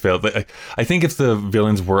does fail. I think if the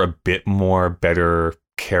villains were a bit more better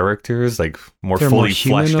characters, like more fully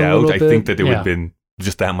fleshed out, I think that it would have been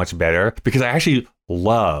just that much better. Because I actually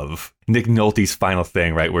love Nick Nolte's final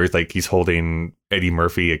thing, right? Where it's like he's holding Eddie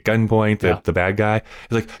Murphy at gunpoint, the bad guy.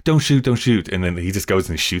 He's like, don't shoot. And then he just goes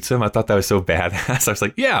and shoots him. I thought that was so badass. I was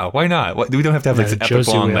like, yeah, why not? We don't have to have like this epic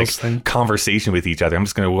long conversation with each other. I'm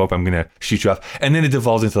just going to go up, I'm going to shoot you off. And then it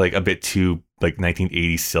devolves into like a bit too like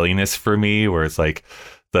 1980s silliness for me, where it's like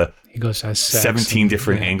he goes has 17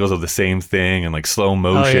 different angles of the same thing and like slow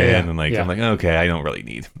motion and like I'm like, okay, I don't really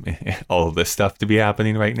need all of this stuff to be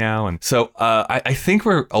happening right now. And so I think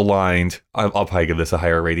we're aligned. I'll probably give this a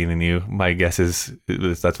higher rating than you. My guess is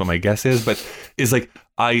that's what my guess is, but is like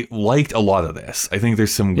I liked a lot of this. I think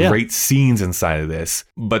there's some great scenes inside of this,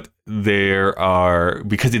 but there are,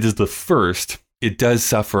 because it is the first, it does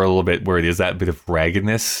suffer a little bit where it is that bit of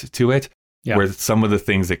raggedness to it. Yeah. Where some of the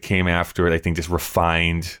things that came after it, I think, just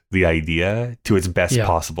refined the idea to its best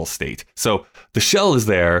possible state. So the shell is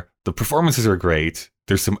there. The performances are great.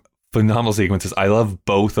 There's some phenomenal sequences. I love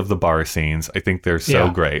both of the bar scenes. I think they're so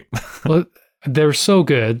great. Well, they're so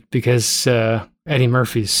good because Eddie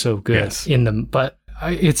Murphy's so good in them. But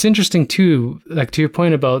it's interesting, too, like to your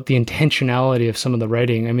point about the intentionality of some of the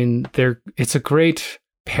writing. I mean, it's a great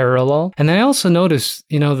parallel. And then I also noticed,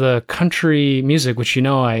 the country music, which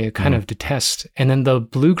I kind of detest, and then the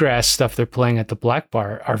bluegrass stuff they're playing at the Black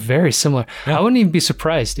Bar are very similar. I wouldn't even be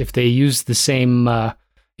surprised if they used the same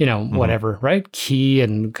whatever, right? Key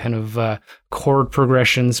and kind of chord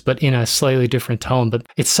progressions, but in a slightly different tone. But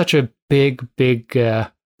it's such a big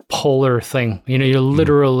polar thing. You're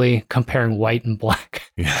literally comparing white and black.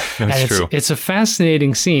 Yeah, that's true. It's a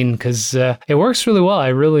fascinating scene because it works really well. I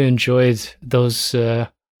really enjoyed those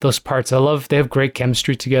parts. They have great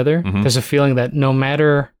chemistry together. There's a feeling that no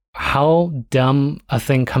matter how dumb a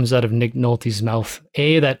thing comes out of Nick Nolte's mouth,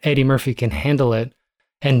 A, that Eddie Murphy can handle it,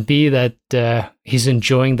 and B, that he's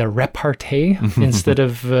enjoying the repartee instead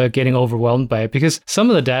of getting overwhelmed by it. Because some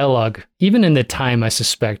of the dialogue, even in the time, I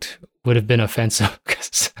suspect, would have been offensive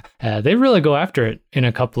because they really go after it in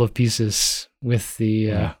a couple of pieces with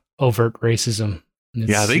the overt racism.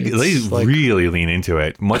 They really lean into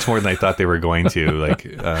it much more than I thought they were going to.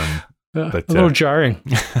 But a little jarring.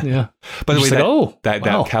 Yeah. By the way,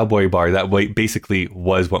 that cowboy bar, that basically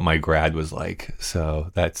was what my grad was like. So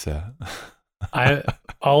that's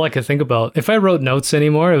all I could think about. If I wrote notes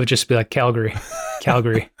anymore, it would just be like Calgary.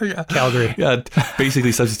 Calgary. Yeah,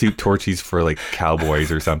 basically substitute Torchies for like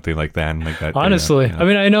cowboys or something like that. And like that. Honestly, I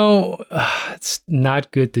mean, I know it's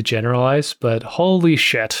not good to generalize, but holy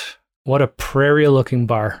shit, what a prairie-looking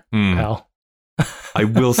bar, pal. I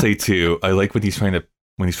will say too, I like when he's trying to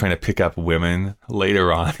when he's trying to pick up women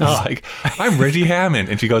later on. He's like, I'm Reggie Hammond.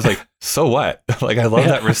 And she goes like, so what? Like, I love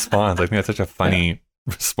that response. I think that's such a funny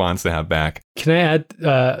response to have back. Can I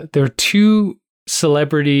add, there are two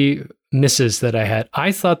celebrity misses that I had.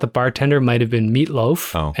 I thought the bartender might have been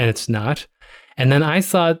Meatloaf, and it's not. And then I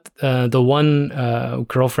thought the one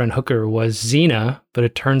girlfriend hooker was Xena, but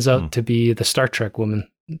it turns out to be the Star Trek woman,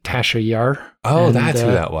 Tasha Yar. Oh, and that's who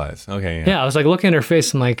that was. Okay. Yeah, I was like looking at her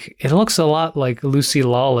face and like, it looks a lot like Lucy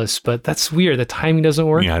Lawless, but that's weird. The timing doesn't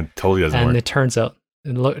work. Yeah, it totally doesn't work. And it turns out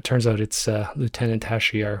it's Lieutenant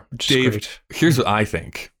Tasha Yar, which Dave, is great. Here's what I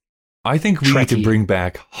think. I think we need to bring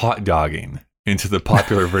back hot dogging into the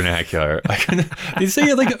popular vernacular. They say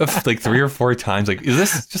it like 3 or 4 times. Like, is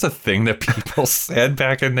this just a thing that people said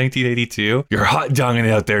back in 1982? You're hot dogging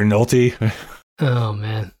it out there, Nolte. Oh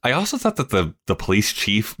man. I also thought that the police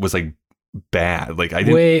chief was like bad. Like, I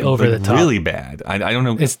didn't way over the top. Really bad. I don't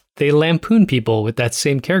know. They lampoon people with that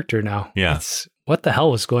same character now. Yeah. What the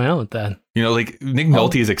hell was going on with that? You know, like Nick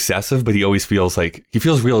Nolte is excessive, but he always feels like he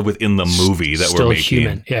feels real within the movie that we're making.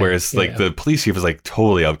 Human. Yeah, whereas the police chief is like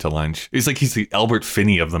totally out to lunch. It's like he's the Albert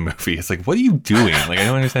Finney of the movie. It's like, what are you doing? Like, I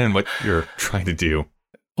don't understand what you're trying to do.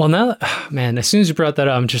 Well, now, man, as soon as you brought that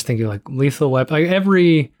up, I'm just thinking like Lethal Weapon, like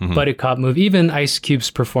every buddy cop movie, even Ice Cube's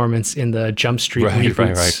performance in the Jump Street reboots,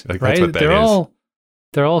 right. Like, that's what that is.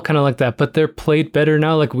 They're all kind of like that, but they're played better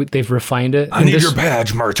now. Like they've refined it. I need your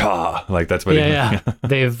badge, Murtaugh. Like that's what. Yeah.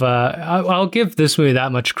 They've. I'll give this movie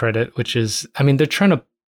that much credit, which is, I mean, they're trying to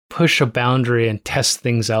push a boundary and test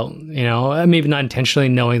things out. You know, maybe not intentionally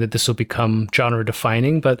knowing that this will become genre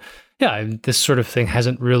defining, but yeah, this sort of thing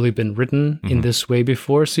hasn't really been written in this way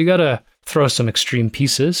before. So you got to throw some extreme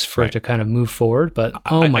pieces for it to kind of move forward. But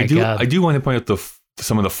my God, I do want to point out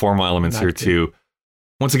some of the formal elements here too.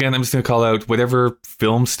 Once again, I'm just going to call out whatever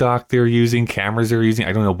film stock they're using, cameras they're using.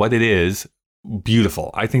 I don't know what it is.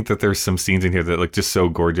 Beautiful. I think that there's some scenes in here that look just so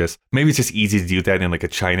gorgeous. Maybe it's just easy to do that in like a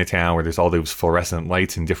Chinatown where there's all those fluorescent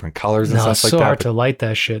lights and different colors and stuff like that. It's so hard to light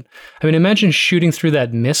that shit. I mean, imagine shooting through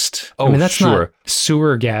that mist. I mean, that's not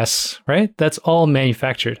sewer gas, right? That's all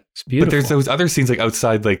manufactured. It's beautiful. But there's those other scenes like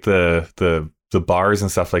outside like the bars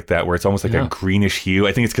and stuff like that where it's almost like a greenish hue.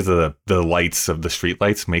 I think it's because of the lights of the street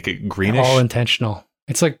lights make it greenish. All intentional.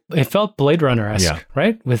 It's like, it felt Blade Runner-esque,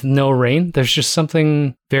 right? With no rain. There's just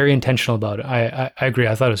something very intentional about it. I agree.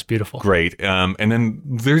 I thought it was beautiful. Great. And then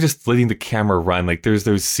they're just letting the camera run. Like there's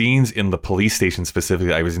those scenes in the police station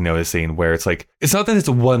specifically I was noticing where it's like, it's not that it's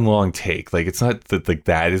one long take. Like it's not that like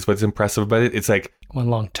that is what's impressive about it. It's like one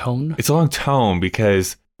long tone. It's a long tone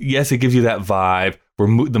because yes, it gives you that vibe.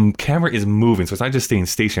 The camera is moving, so it's not just staying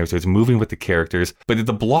stationary, so it's moving with the characters. But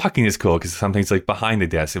the blocking is cool because sometimes like behind the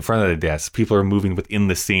desk, in front of the desk, people are moving within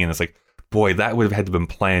the scene. It's like, boy, that would have had to been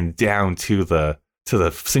planned down to the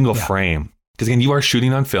single frame. Because again, you are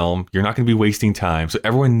shooting on film. You're not going to be wasting time. So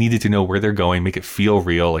everyone needed to know where they're going, make it feel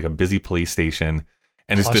real, like a busy police station.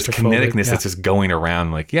 And it's this kineticness that's just going around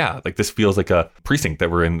like, like this feels like a precinct that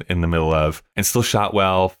we're in the middle of. And still shot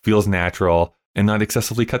well, feels natural. And not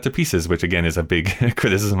excessively cut to pieces, which again is a big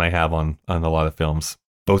criticism I have on a lot of films,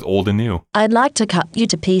 both old and new. I'd like to cut you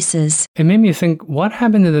to pieces. It made me think, what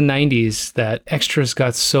happened in the 90s that extras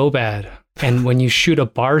got so bad? And when you shoot a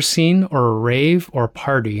bar scene or a rave or a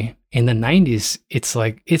party in the 90s, it's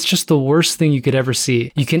like, it's just the worst thing you could ever see.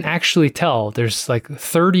 You can actually tell there's like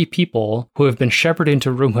 30 people who have been shepherded into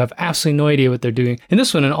a room who have absolutely no idea what they're doing. And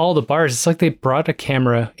this one, in all the bars, it's like they brought a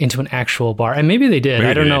camera into an actual bar. And maybe they did.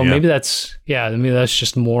 I don't know. Maybe that's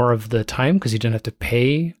just more of the time because you didn't have to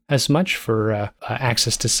pay as much for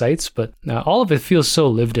access to sites. But all of it feels so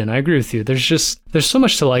lived in. I agree with you. There's so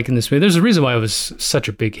much to like in this movie. There's a reason why it was such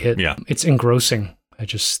a big hit. Yeah. It's engrossing. I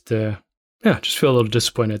just feel a little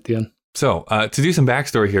disappointed at the end. So, to do some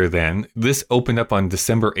backstory here then, this opened up on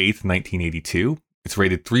December 8th, 1982. It's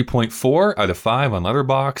rated 3.4 out of 5 on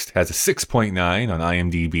Letterboxd, has a 6.9 on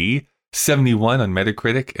IMDb, 71 on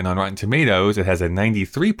Metacritic, and on Rotten Tomatoes, it has a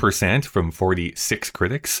 93% from 46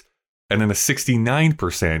 critics, and then a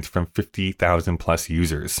 69% from 50,000 plus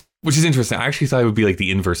users. Which is interesting. I actually thought it would be like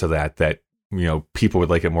the inverse of that you know, people would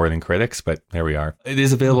like it more than critics, but there we are. It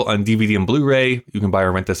is available on DVD and Blu-ray. You can buy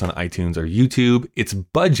or rent this on iTunes or YouTube. Its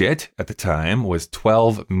budget at the time was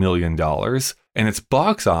 $12 million. And its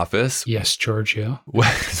box office... Yes, Giorgio.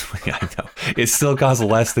 I know. It still costs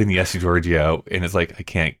less than Yes, Giorgio. And it's like, I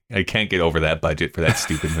can't get over that budget for that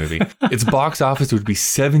stupid movie. Its box office would be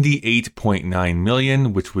 $78.9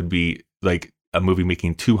 million, which would be like a movie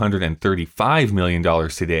making $235 million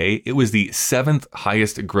today. It was the 7th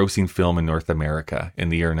highest grossing film in North America in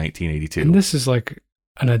the year 1982. And this is like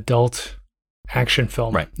an adult action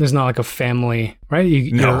film. Right. It's not like a family, right?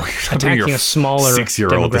 You're attacking a smaller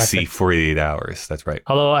 6-year-old to see 48 Hours. That's right.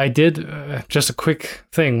 Although I did, just a quick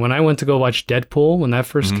thing, when I went to go watch Deadpool, when that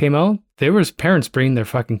first came out, there was parents bringing their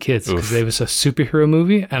fucking kids because it was a superhero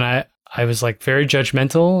movie. And I was like very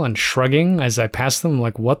judgmental and shrugging as I passed them.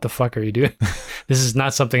 Like, what the fuck are you doing? This is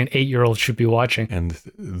not something an 8-year-old should be watching. And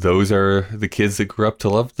those are the kids that grew up to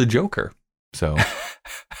love the Joker. So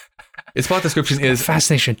its plot description is...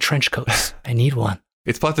 Fascination trench coats. I need one.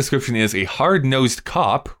 Its plot description is a hard-nosed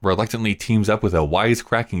cop reluctantly teams up with a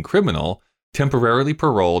wisecracking criminal temporarily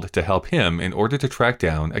paroled to help him in order to track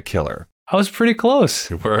down a killer. I was pretty close.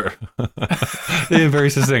 You were. Very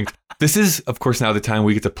succinct. This is, of course, now the time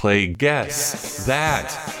we get to play Guess That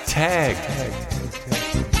Tag.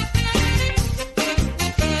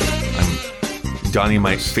 I'm donning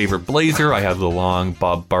my favorite blazer. I have the long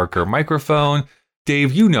Bob Barker microphone.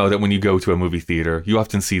 Dave, you know that when you go to a movie theater, you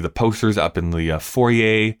often see the posters up in the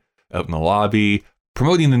foyer, out in the lobby,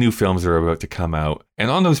 promoting the new films that are about to come out. And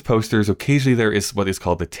on those posters, occasionally there is what is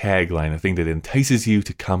called the tagline, a thing that entices you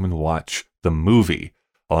to come and watch the movie,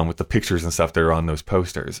 along with the pictures and stuff that are on those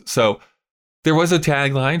posters. So there was a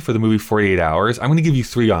tagline for the movie 48 Hours. I'm going to give you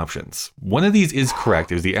 3 options. One of these is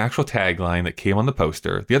correct. It was the actual tagline that came on the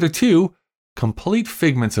poster. The other 2, complete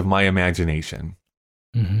figments of my imagination.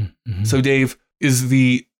 So Dave, is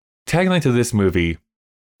the tagline to this movie,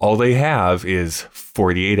 all they have is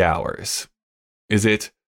 48 hours? Is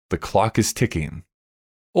it the clock is ticking?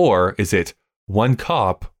 Or is it one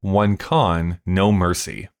cop, one con, no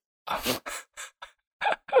mercy? I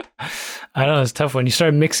know, it's a tough one. You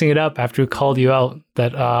started mixing it up after we called you out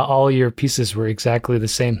that all your pieces were exactly the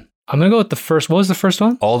same. I'm going to go with the first. What was the first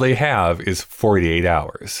one? All they have is 48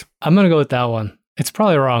 hours. I'm going to go with that one. It's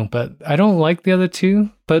probably wrong, but I don't like the other 2.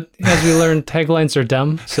 But as we learned, taglines are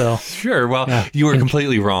dumb. So sure. Well, you were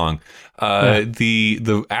completely wrong.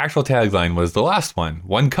 The actual tagline was the last one: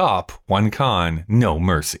 one cop, one con, no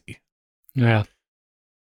mercy. Yeah.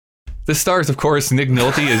 The stars, of course, Nick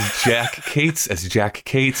Nolte as Jack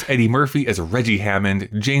Cates, Eddie Murphy as Reggie Hammond,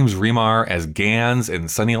 James Remar as Gans,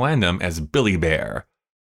 and Sonny Landham as Billy Bear.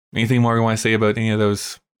 Anything more you want to say about any of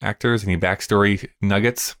those actors? Any backstory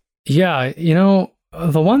nuggets? Yeah,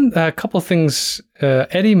 a couple things.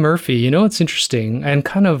 Eddie Murphy, it's interesting and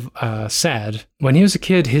kind of sad. When he was a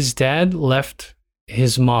kid, his dad left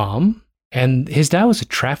his mom, and his dad was a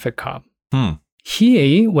traffic cop.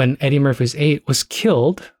 He, when Eddie Murphy was 8, was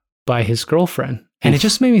killed by his girlfriend. And it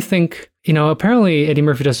just made me think, apparently Eddie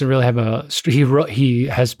Murphy doesn't really have he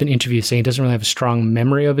has been interviewed saying he doesn't really have a strong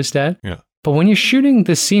memory of his dad. Yeah. But when you're shooting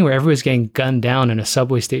this scene where everybody's getting gunned down in a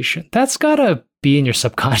subway station, that's gotta be in your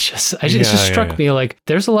subconscious. It just struck me like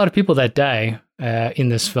there's a lot of people that die in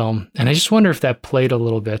this film. And I just wonder if that played a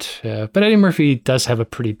little bit. But Eddie Murphy does have a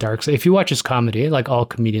pretty dark side. If you watch his comedy, like all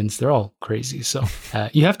comedians, they're all crazy. So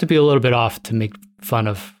you have to be a little bit off to make fun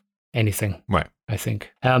of anything. Right. I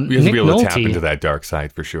think. You have to be able to tap into that dark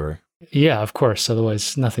side for sure. Yeah, of course.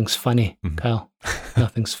 Otherwise, nothing's funny, Kyle.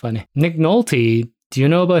 Nothing's funny. Nick Nolte, do you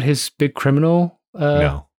know about his big criminal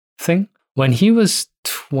thing? When he was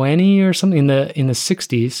 20 or something in the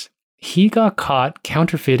 60s, he got caught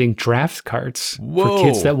counterfeiting draft cards for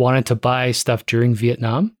kids that wanted to buy stuff during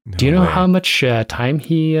Vietnam. Do you know how much time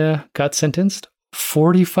he got sentenced?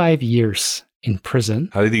 45 years in prison.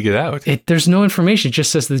 How did he get out? There's no information. It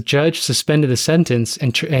just says the judge suspended the sentence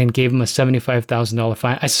and gave him a $75,000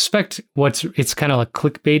 fine. I suspect it's kind of like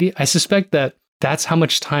clickbaity. I suspect that's how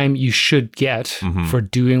much time you should get for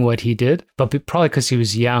doing what he did. But probably because he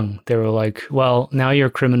was young, they were like, well, now you're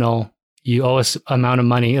a criminal. You owe us amount of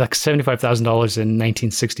money, like $75,000 in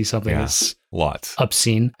 1960 something. Yeah, is lots.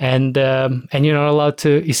 Obscene. And you're not allowed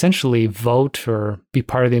to essentially vote or be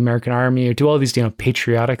part of the American army or do all these,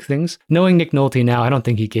 patriotic things. Knowing Nick Nolte now, I don't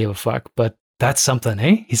think he gave a fuck, but that's something,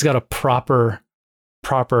 hey? He's got a proper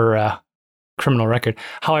criminal record.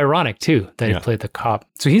 How ironic too that he played the cop.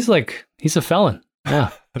 So he's a felon.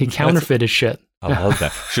 Yeah. He counterfeited shit. I love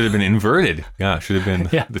that. Should have been inverted. Yeah. Should have been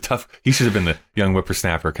he should have been the young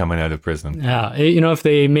whippersnapper coming out of prison. Yeah. If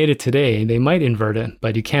they made it today, they might invert it,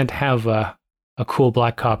 but you can't have a cool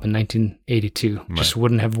black cop in 1982. Right. Just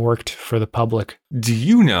wouldn't have worked for the public. Do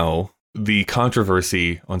you know the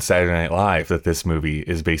controversy on Saturday Night Live that this movie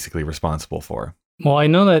is basically responsible for? Well, I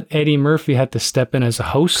know that Eddie Murphy had to step in as a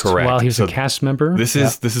host while he was a cast member. This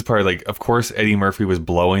is part of of course, Eddie Murphy was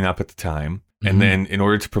blowing up at the time. And then in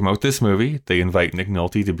order to promote this movie, they invite Nick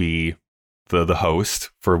Nolte to be the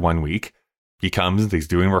host for 1 week. He comes, he's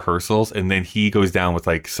doing rehearsals, and then he goes down with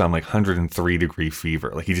some 103-degree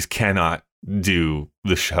fever. He just cannot do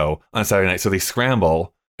the show on Saturday night. So they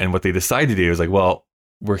scramble. And what they decide to do is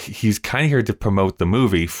he's kind of here to promote the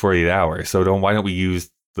movie 48 Hours. So why don't we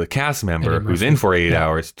use the cast member who's in 48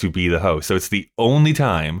 Hours to be the host? So it's the only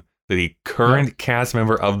time that the current cast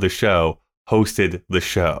member of the show hosted the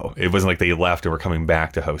show. It wasn't like they left and were coming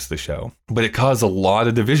back to host the show. But it caused a lot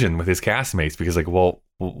of division with his castmates because like, well,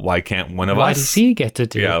 why can't one of us? Why does he get to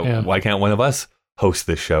do it? Yeah, why can't one of us host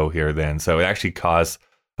this show here then? So it actually caused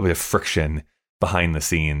a bit of friction behind the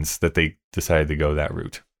scenes that they decided to go that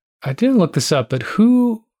route. I didn't look this up, but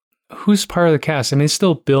who's part of the cast? I mean, it's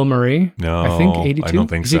still Bill Murray. No, I think 82. I don't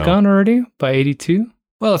think so. Is he gone already by 82?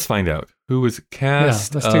 Well, let's find out. Who was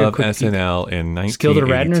cast of SNL in 1982? Is Gilda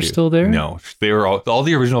Radner still there? No, they were all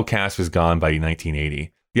the original cast was gone by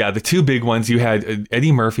 1980. Yeah, the two big ones, you had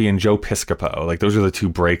Eddie Murphy and Joe Piscopo. Like, those are the two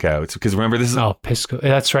breakouts. Because remember, this is... Oh, Piscopo.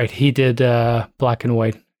 That's right. He did Black and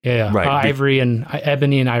White. Yeah. Right.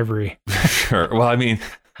 Ebony and Ivory. Sure. Well, I mean...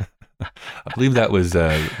 I believe that was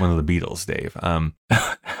one of the Beatles, Dave.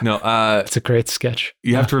 No, it's a great sketch.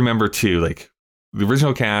 You have to remember too, like the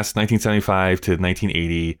original cast, 1975 to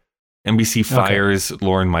 1980. NBC fires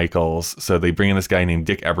Lorne Michaels, so they bring in this guy named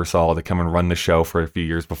Dick Ebersol to come and run the show for a few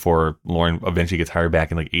years before Lorne eventually gets hired back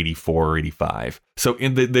in like 84 or 85. So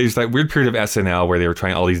there's that weird period of SNL where they were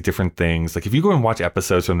trying all these different things. Like if you go and watch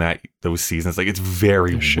episodes from those seasons, like it's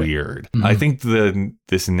very weird. Mm-hmm. I think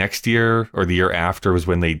this next year or the year after was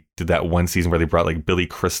when they did that one season where they brought like Billy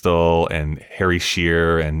Crystal and Harry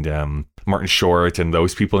Shearer and Martin Short and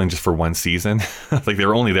those people in just for one season. Like they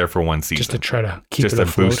were only there for one season. Just to try to keep just it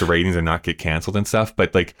to boost the ratings and not get canceled and stuff.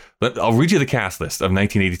 But like, I'll read you the cast list of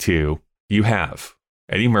 1982. You have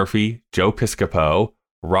Eddie Murphy, Joe Piscopo,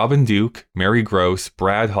 Robin Duke, Mary Gross,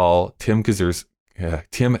 Brad Hall, Tim Kazerniski,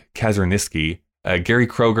 Gary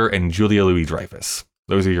Kroger, and Julia Louis-Dreyfus.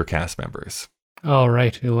 Those are your cast members. Oh,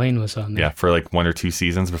 right. Elaine was on there. Yeah, for like 1 or 2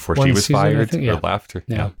 seasons before she was fired or left.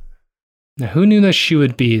 Yeah. Now, who knew that she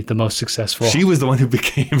would be the most successful? She was the one who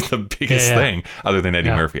became the biggest thing, other than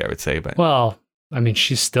Eddie Murphy, I would say. But well, I mean,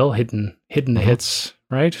 she's still hitting the hits,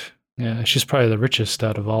 right? Yeah, she's probably the richest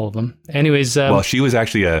out of all of them. Anyways, well, she was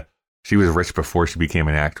actually she was rich before she became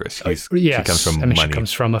an actress. She comes from money. She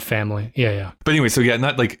comes from a family. Yeah. But anyway, so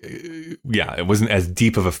not like, it wasn't as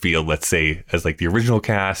deep of a field, let's say, as like the original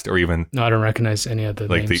cast or even. No, I don't recognize any of the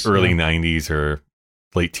like names, the early 90s or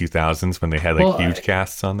late 2000s when they had like huge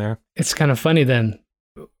casts on there. It's kind of funny then.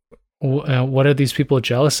 What are these people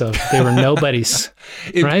jealous of? They were nobodies,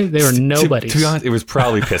 right? They were nobodies. To be honest, it was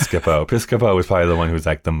probably Piscopo. Piscopo was probably the one who was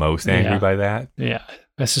like the most angry by that. Yeah,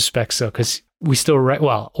 I suspect so because we still,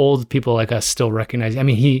 old people like us still recognize. I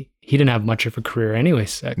mean, he didn't have much of a career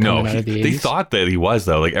anyways. No, they thought that he was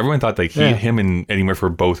though. Like everyone thought that him and Eddie Murphy were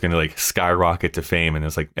both going to like skyrocket to fame, and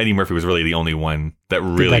it's like Eddie Murphy was really the only one that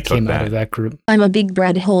really came out of that group. I'm a big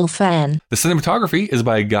Brad Hall fan. The cinematography is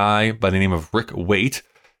by a guy by the name of Rick Waite.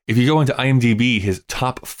 If you go into IMDb, his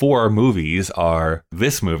top 4 movies are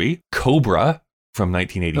this movie, Cobra from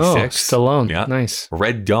 1986. Oh, Stallone. Yeah. Nice.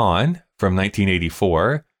 Red Dawn from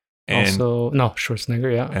 1984. And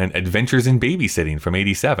Schwarzenegger, yeah. And Adventures in Babysitting from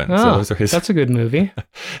 87. Oh, so those are his. That's a good movie.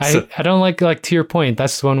 I don't like to your point,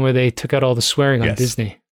 that's the one where they took out all the swearing on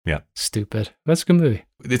Disney. Yeah. Stupid. That's a good movie.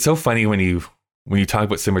 It's so funny when you talk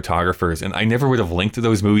about cinematographers, and I never would have linked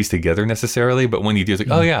those movies together necessarily, but when you do, it's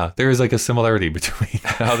like, oh yeah, there is like a similarity between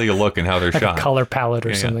how they look and how they're like shot. A color palette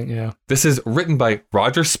or something, yeah. This is written by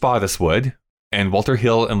Roger Spottiswoode and Walter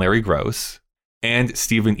Hill and Larry Gross and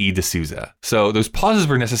Stephen E. D'Souza. So those pauses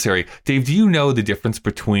were necessary. Dave, do you know the difference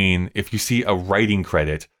between if you see a writing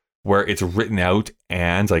credit where it's written out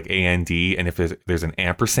and like A-N-D, and if there's an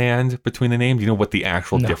ampersand between the name, do you know what the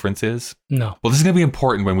actual difference is? No. Well, this is going to be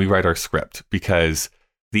important when we write our script because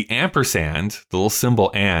the ampersand, the little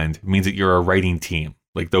symbol and, means that you're a writing team.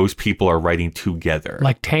 Like those people are writing together.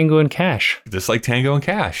 Like Tango and Cash. Just like Tango and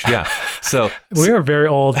Cash, yeah. So we are very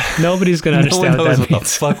old. Nobody's going to understand what that means. What the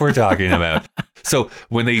fuck we're talking about. So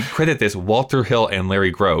when they credit this, Walter Hill and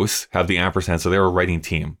Larry Gross have the ampersand, so they're a writing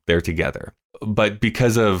team. They're together. But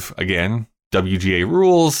because of, again, WGA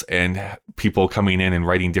rules and people coming in and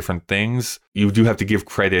writing different things, you do have to give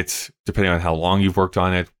credit depending on how long you've worked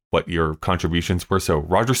on it, what your contributions were. So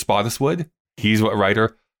Roger Spottiswoode, he's a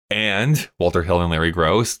writer, and Walter Hill and Larry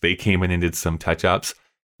Gross, they came in and did some touch-ups,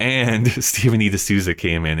 and Stephen E. D'Souza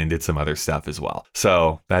came in and did some other stuff as well.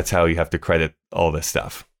 So that's how you have to credit all this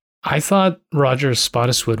stuff. I thought Roger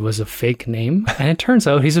Spottiswoode was a fake name, and it turns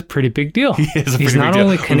out he's a pretty big deal. He's not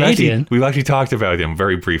only Canadian. We've actually talked about him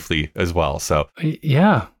very briefly as well. So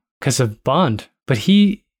yeah, because of Bond. But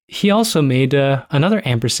he also made another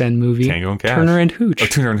ampersand movie, Tango and Cash. Turner and Hooch. Oh,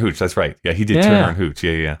 Turner and Hooch. That's right. Yeah, he did Turner and Hooch.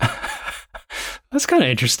 Yeah. That's kind of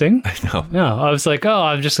interesting. I know. No, I was like, oh,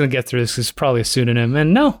 I'm just going to get through this. It's probably a pseudonym.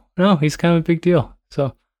 And no, he's kind of a big deal.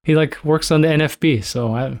 So he works on the NFB.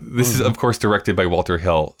 So this is, of course, directed by Walter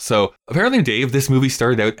Hill. So apparently, Dave, this movie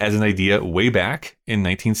started out as an idea way back in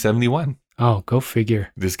 1971. Oh, go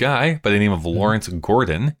figure. This guy by the name of Lawrence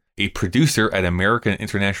Gordon, a producer at American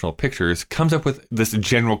International Pictures, comes up with this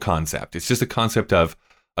general concept. It's just a concept of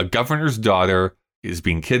a governor's daughter is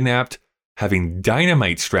being kidnapped, having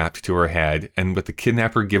dynamite strapped to her head, and with the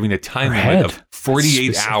kidnapper giving a time limit of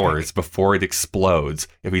 48 hours before it explodes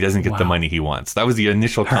if he doesn't get the money he wants. That was the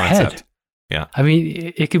initial concept. Head. Yeah. I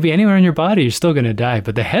mean, it could be anywhere in your body. You're still going to die.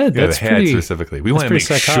 But the head, that's the head pretty, specifically. We want to make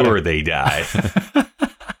sure they die.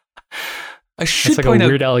 I should it's like a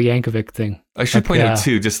Weird Al Yankovic thing. I should point out,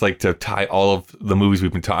 too, just to tie all of the movies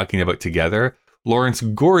we've been talking about together, Lawrence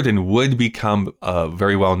Gordon would become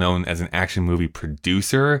very well known as an action movie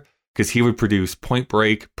producer because he would produce Point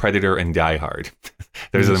Break, Predator, and Die Hard.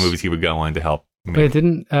 Those are the movies he would go on to help make. But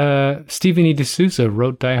didn't Stephen E. D'Souza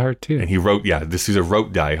wrote Die Hard, too? And he wrote, D'Souza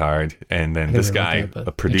wrote Die Hard, and then this guy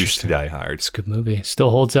produced Die Hard. It's a good movie.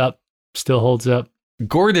 Still holds up.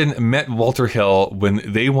 Gordon met Walter Hill when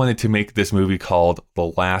they wanted to make this movie called The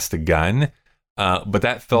Last Gun, but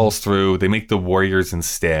that falls through. They make The Warriors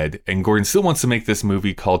instead, and Gordon still wants to make this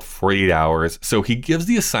movie called 48 Hours, so he gives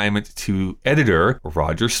the assignment to editor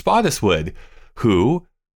Roger Spottiswoode, who,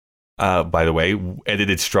 by the way,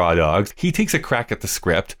 edited Straw Dogs. He takes a crack at the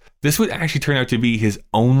script. This would actually turn out to be his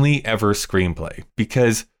only ever screenplay,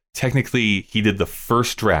 because technically, he did the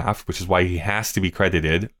first draft, which is why he has to be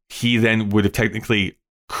credited. He then would have technically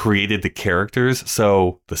created the characters.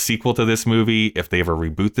 So the sequel to this movie, if they ever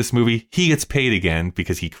reboot this movie, he gets paid again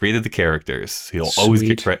because he created the characters. He'll always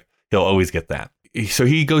get that. So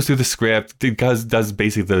he goes through the script, does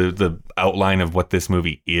basically the outline of what this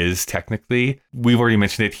movie is technically. We've already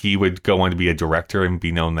mentioned it. He would go on to be a director and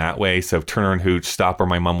be known that way. So Turner and Hooch, Stop or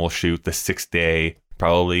My Mom Will Shoot, The Sixth Day,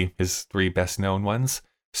 probably his three best known ones.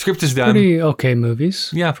 Script is done. Pretty okay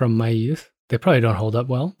movies from my youth. They probably don't hold up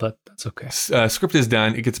well, but that's okay. Script is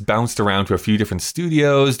done. It gets bounced around to a few different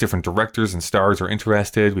studios. Different directors and stars are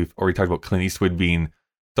interested. We've already talked about Clint Eastwood being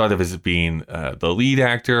thought of as being the lead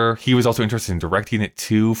actor. He was also interested in directing it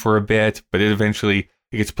too for a bit, but it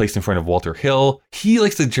gets placed in front of Walter Hill. He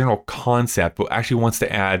likes the general concept, but actually wants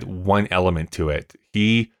to add one element to it.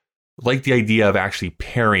 He liked the idea of actually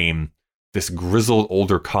pairing this grizzled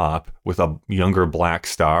older cop with a younger black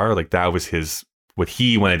star. That was what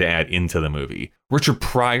he wanted to add into the movie. Richard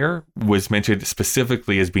Pryor was mentioned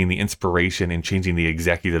specifically as being the inspiration in changing the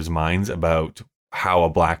executives' minds about how a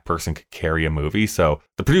black person could carry a movie. So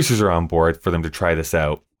the producers are on board for them to try this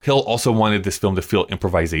out. Hill also wanted this film to feel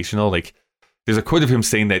improvisational. There's a quote of him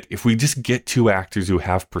saying that if we just get two actors who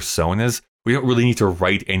have personas, we don't really need to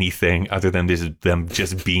write anything other than them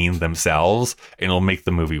just being themselves, and it'll make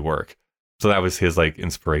the movie work. So that was his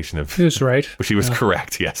inspiration of. He was right, which he was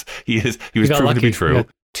correct. Yes, he was proven to be true. He got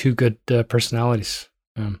two good personalities.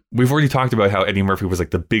 We've already talked about how Eddie Murphy was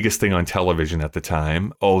the biggest thing on television at the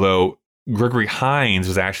time. Although Gregory Hines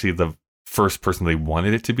was actually the first person they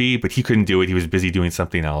wanted it to be, but he couldn't do it. He was busy doing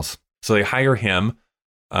something else. So they hire him.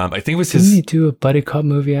 I think it was Didn't he do a buddy cop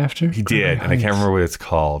movie after? He did, and I can't remember what it's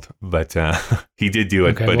called, but he did do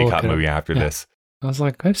a buddy cop movie after this. I was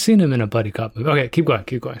like, I've seen him in a buddy cop movie. Okay, keep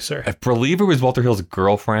going. Sorry. I believe it was Walter Hill's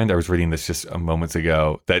girlfriend. I was reading this just moments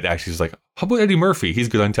ago that actually was like, how about Eddie Murphy? He's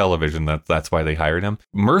good on television. That's why they hired him.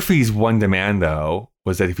 Murphy's one demand, though,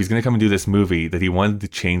 was that if he's going to come and do this movie, that he wanted to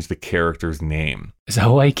change the character's name. Is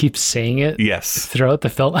that why he keeps saying it? Yes. Throughout the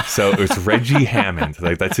film? So it's Reggie Hammond.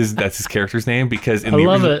 That's his character's name, because in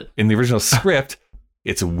the original script,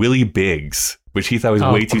 it's Willie Biggs, which he thought was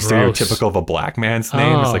way too stereotypical of a black man's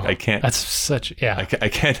name. It's I can't. That's such, I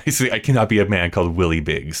can't. I cannot be a man called Willie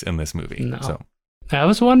Biggs in this movie. No. So I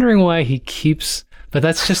was wondering why he keeps, but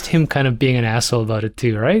that's just him kind of being an asshole about it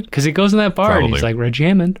too, right? Because he goes in that bar and he's like, Reggie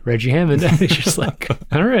Hammond. And he's just like,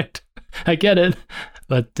 all right, I get it.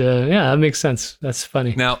 But that makes sense. That's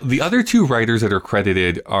funny. Now, the other two writers that are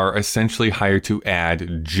credited are essentially hired to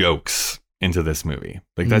add jokes into this movie.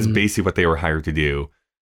 That's basically what they were hired to do.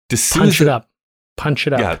 Punch it up.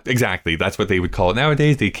 Yeah, exactly. That's what they would call it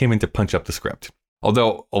nowadays. They came in to punch up the script.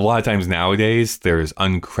 Although a lot of times nowadays, there's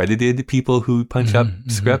uncredited people who punch up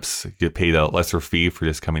scripts. You get paid a lesser fee for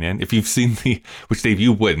just coming in. If you've seen which Dave,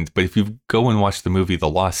 you wouldn't, but if you go and watch the movie The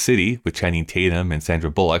Lost City with Channing Tatum and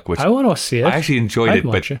Sandra Bullock, which I want to see it. I actually enjoyed it,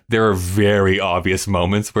 but there are very obvious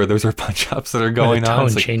moments where those are punch ups that are going on.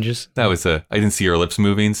 The tone changes. That was I didn't see her lips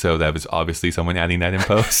moving, so that was obviously someone adding that in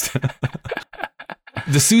post.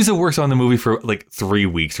 D'Souza works on the movie for like 3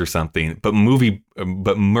 weeks or something, but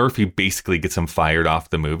Murphy basically gets him fired off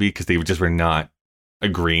the movie because they just were not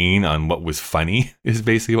agreeing on what was funny is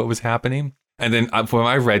basically what was happening. And then from what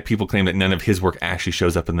I read, people claim that none of his work actually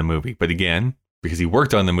shows up in the movie. But again, because he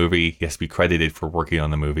worked on the movie, he has to be credited for working on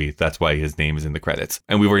the movie. That's why his name is in the credits.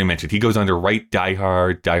 And we've already mentioned, he goes on to write Die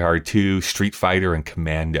Hard, Die Hard 2, Street Fighter, and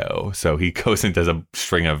Commando. So he goes and does a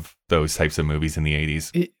string of those types of movies in the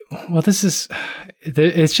 80s.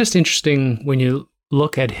 It's just interesting when you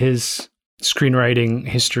look at his screenwriting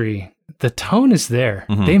history. The tone is there.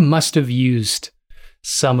 Mm-hmm. They must have used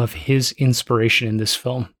some of his inspiration in this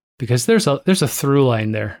film because there's a through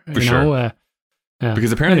line there. For sure.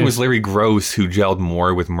 Because apparently it was Larry Gross who gelled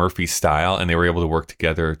more with Murphy's style, and they were able to work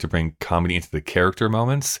together to bring comedy into the character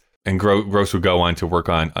moments. And Gross would go on to work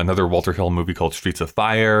on another Walter Hill movie called Streets of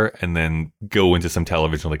Fire, and then go into some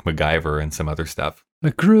television like MacGyver and some other stuff.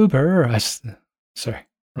 MacGruber. Sorry.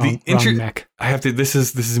 Wrong Mac. I have to. This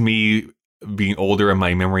is me being older and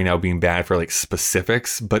my memory now being bad for like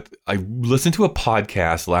specifics. But I listened to a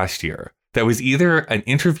podcast last year that was either an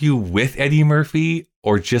interview with Eddie Murphy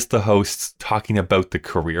or just the hosts talking about the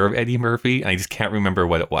career of Eddie Murphy. And I just can't remember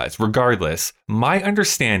what it was. Regardless, my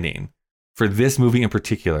understanding for this movie in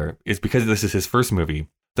particular is because this is his first movie,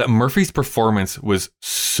 that Murphy's performance was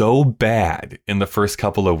so bad in the first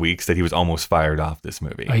couple of weeks that he was almost fired off this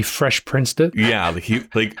movie. He Fresh Princed it? Yeah,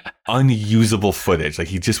 like unusable footage. Like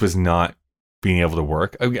he just was not being able to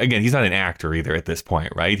work. Again, he's not an actor either at this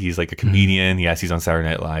point, right? He's like a comedian. Yes, he's on Saturday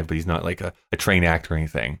Night Live, but he's not like a trained actor or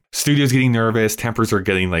anything. Studio's getting nervous. Tempers are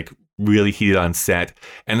getting like really heated on set.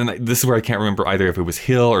 And then this is where I can't remember either if it was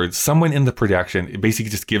Hill or someone in the production. It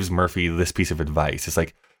basically just gives Murphy this piece of advice. It's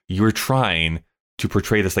like, you're trying to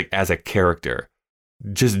portray this like as a character.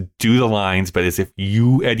 Just do the lines, but as if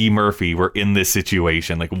you, Eddie Murphy, were in this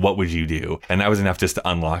situation, like what would you do? And that was enough just to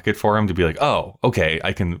unlock it for him to be like, oh, okay,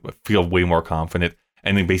 I can feel way more confident.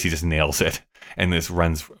 And then basically just nails it. And this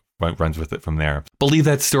runs with it from there. Believe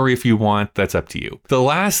that story if you want, that's up to you. The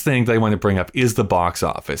last thing that I want to bring up is the box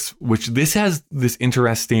office, which this has this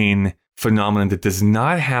interesting phenomenon that does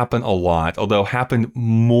not happen a lot, although happened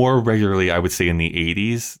more regularly, I would say, in the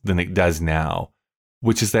 80s than it does now,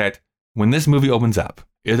 which is that when this movie opens up,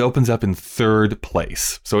 it opens up in third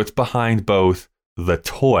place. So it's behind both The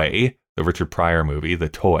Toy, the Richard Pryor movie, The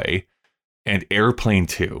Toy, and Airplane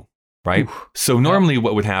 2, right? Ooh, so normally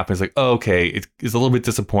what would happen is like, oh, okay, it's a little bit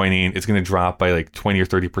disappointing. It's going to drop by like 20 or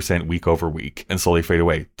 30% week over week and slowly fade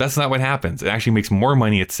away. That's not what happens. It actually makes more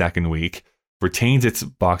money its second week, retains its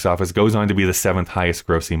box office, goes on to be the 7th highest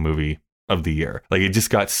grossing movie of the year. Like it just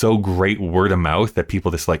got so great word of mouth that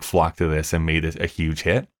people just like flocked to this and made it a huge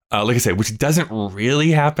hit. Like I said, which doesn't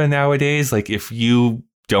really happen nowadays. Like if you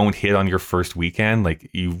don't hit on your first weekend, like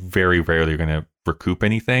you very rarely are going to recoup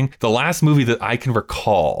anything. The last movie that I can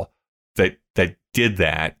recall that did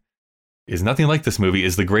that is nothing like this movie,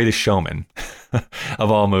 is The Greatest Showman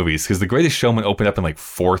of all movies. Because The Greatest Showman opened up in like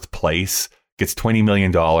 4th place, gets $20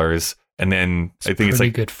 million. And then I think it's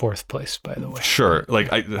like good 4th place, by the way. Sure.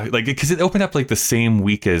 Because it opened up like the same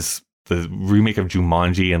week as the remake of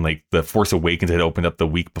Jumanji, and like The Force Awakens had opened up the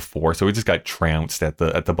week before, so it just got trounced at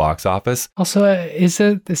the box office. Also,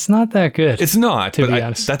 it's not that good. It's not, to be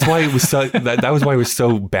honest. That's why it was so. that was why it was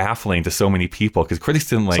so baffling to so many people, because critics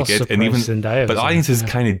didn't like it, and even but audiences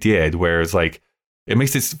kind of did. Whereas like it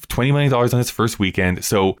makes it $20 million on its first weekend,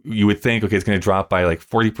 so you would think, okay, it's going to drop by like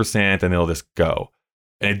 40%, and it'll just go.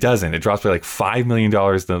 And it doesn't. It drops by like $5 million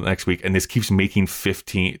the next week. And this keeps making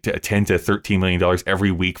 $10 to $13 million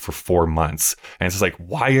every week for 4 months. And it's just like,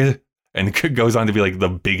 why? And it goes on to be like the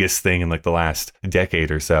biggest thing in like the last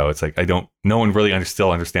decade or so. It's like, no one really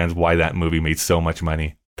still understands why that movie made so much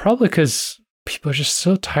money. Probably because people are just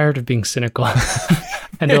so tired of being cynical.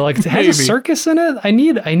 And they're like, it has a circus in it? I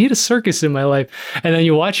need a circus in my life. And then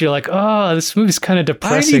you watch it, you're like, oh, this movie's kind of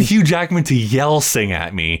depressing. I need Hugh Jackman to sing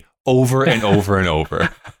at me over and over and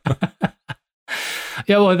over.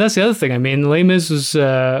 Yeah, well, that's the other thing. I mean, Les Mis was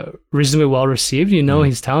reasonably well received. You know,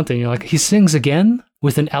 he's talented. You're like, he sings again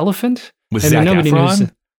with an elephant? With Zac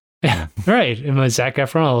Efron? Yeah, right. And with Zac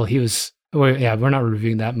Efron, he was... Well, yeah, we're not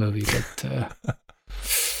reviewing that movie, but...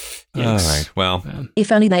 All right, well...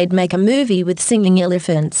 If only they'd make a movie with singing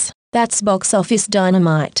elephants. That's box office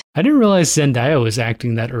dynamite. I didn't realize Zendaya was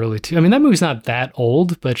acting that early, too. I mean, that movie's not that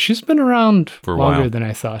old, but she's been around for longer than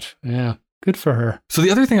I thought. Yeah, good for her. So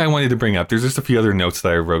the other thing I wanted to bring up, there's just a few other notes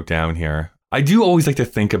that I wrote down here. I do always like to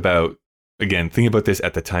think about this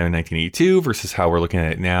at the time in 1982 versus how we're looking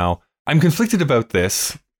at it now. I'm conflicted about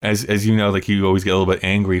this. As you know, like you always get a little bit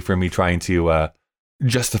angry for me trying to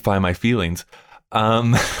justify my feelings.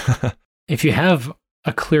 If you have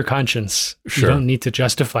a clear conscience. Sure. You don't need to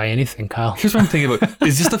justify anything, Kyle. Here's what I'm thinking about.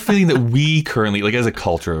 Is just the feeling that we currently, like as a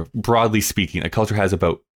culture, broadly speaking, a culture has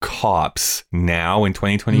about cops now in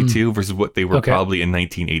 2022 versus what they were probably in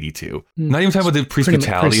 1982. Not even talking about the police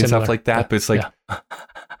brutality and stuff like that, but it's like,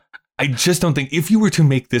 I just don't think, if you were to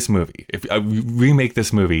make this movie, if I remake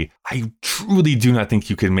this movie, I truly do not think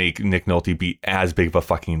you could make Nick Nolte be as big of a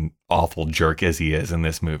fucking awful jerk as he is in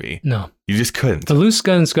this movie. No. You just couldn't. The loose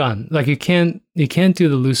gun's gone. Like you can't do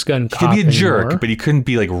the loose gun cop anymore. He could be a jerk, but he couldn't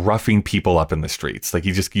be like roughing people up in the streets. Like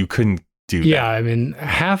you couldn't do that. I mean,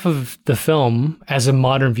 half of the film, as a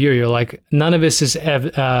modern viewer, you're like, none of this is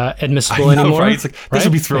admissible anymore. Right? It's like, this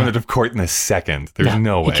would be thrown out of court in a second. There's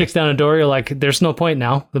no way. He kicks down a door, you're like, there's no point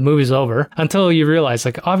now. The movie's over. Until you realize,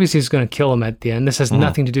 like, obviously he's going to kill him at the end. This has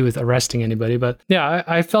nothing to do with arresting anybody. But yeah,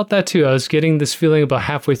 I felt that too. I was getting this feeling about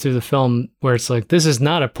halfway through the film where it's like, this is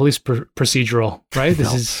not a police procedural, right?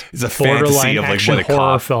 This is it's a fantasy of like what a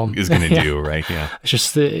cop film is going to do, right? Yeah. It's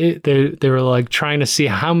just, they were like trying to see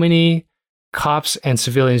how many cops and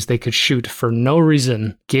civilians they could shoot for no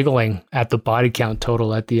reason, giggling at the body count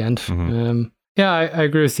total at the end. I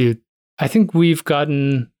agree with you. I think we've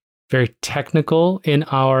gotten very technical in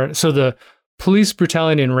so the police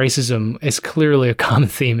brutality and racism is clearly a common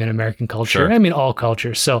theme in American culture. Sure. I mean, all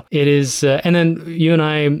cultures. So it is, and then you and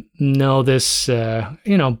I know this,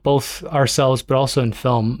 both ourselves, but also in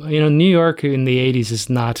film. New York in the 80s is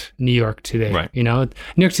not New York today. Right. New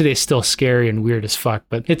York today is still scary and weird as fuck,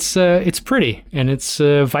 but it's pretty and it's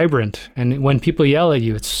vibrant. And when people yell at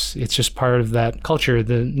you, it's just part of that culture.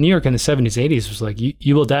 The New York in the 70s, 80s was like,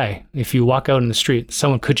 you will die. If you walk out in the street,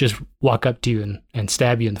 someone could just walk up to you and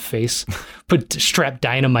stab you in the face, strap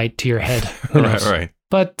dynamite to your head. Right.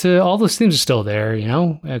 But all those themes are still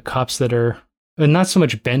there, cops that are not so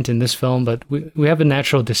much bent in this film, but we have a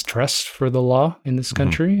natural distrust for the law in this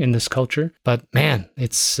country, in this culture. But man,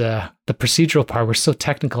 it's the procedural part. We're so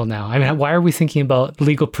technical now. I mean, why are we thinking about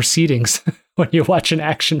legal proceedings when you watch an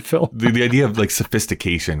action film? The idea of like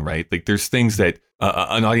sophistication, right? Like there's things that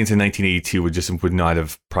an audience in 1982 would not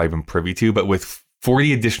have probably been privy to, but with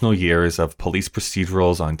 40 additional years of police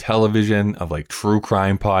procedurals on television, of like true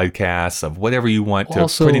crime podcasts, of whatever you want to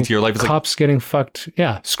put into your life. It's cops getting fucked,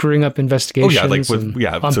 screwing up investigations. Oh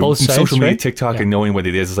yeah, like on both sides, social media, right? TikTok, and knowing what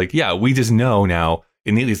it is like, we just know now.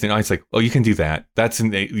 Immediately, it's like, oh, you can do that.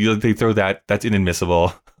 They throw that. That's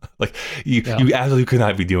inadmissible. Like you absolutely could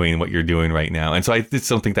not be doing what you're doing right now. And so I just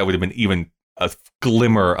don't think that would have been even a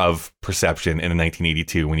glimmer of perception in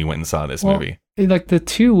 1982 when you went and saw this movie. Like the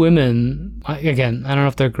two women, again, I don't know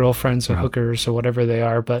if they're girlfriends or hookers or whatever they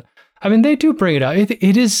are, but I mean, they do bring it out.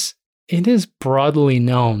 It is broadly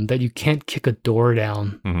known that you can't kick a door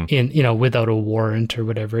down in, without a warrant or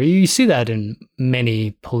whatever. You see that in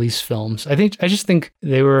many police films. I just think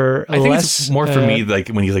they were it's more for me, like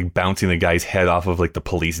when he's like bouncing the guy's head off of like the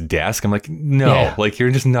police desk. I'm like, no, like you're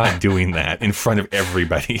just not doing that in front of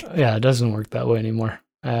everybody. Yeah, it doesn't work that way anymore.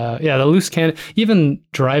 The loose cannon, even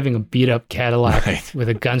driving a beat up Cadillac with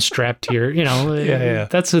a gun strapped to your,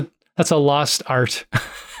 that's a lost art.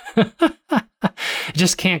 You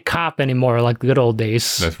just can't cop anymore like the good old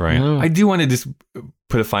days. That's right. No. I do want to just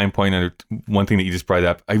put a fine point on one thing that you just brought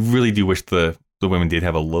up. I really do wish the women did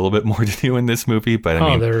have a little bit more to do in this movie, but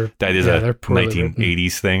I mean, that is a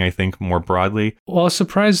 1980s thing, I think, more broadly. Well, I was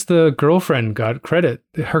surprised the girlfriend got credit.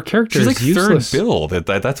 Her character is like useless. Third build.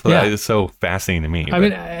 That's what is so fascinating to me. I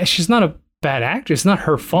mean, she's not a bad actress. It's not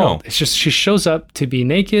her fault. No. It's just she shows up to be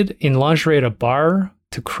naked in lingerie at a bar,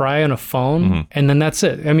 to cry on a phone, and then that's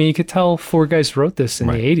it. I mean, you could tell four guys wrote this in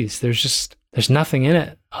the 80s. There's nothing in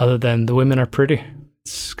it other than the women are pretty.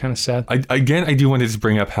 It's kind of sad. I do want to just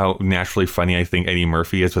bring up how naturally funny I think Eddie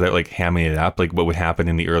Murphy is without like hamming it up, like what would happen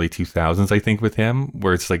in the early 2000s, I think, with him,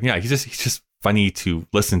 where it's like, he's just funny to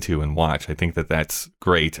listen to and watch. I think that's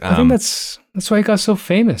great. I think that's why he got so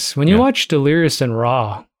famous. When you watch Delirious and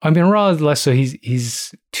Raw, I mean, Raw is less so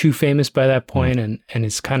he's too famous by that point and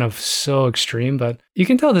it's kind of so extreme, but you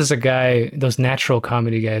can tell there's a guy, those natural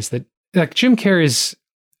comedy guys that, like Jim Carrey's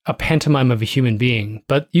a pantomime of a human being,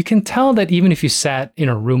 but you can tell that even if you sat in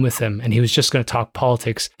a room with him and he was just going to talk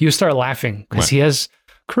politics, you would start laughing because he has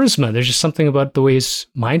charisma. There's just something about the way his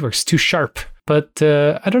mind works, too sharp. But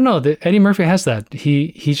I don't know, Eddie Murphy has that.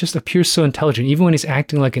 He just appears so intelligent, even when he's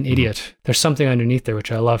acting like an idiot. There's something underneath there,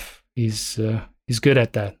 which I love. He's good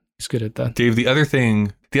at that. He's good at that. Dave, the other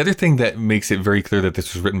thing that makes it very clear that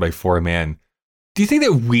this was written by four men, do you think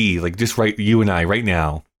that we, like just you and I right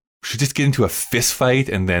now, should just get into a fist fight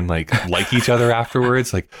and then like each other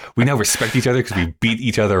afterwards? Like we now respect each other because we beat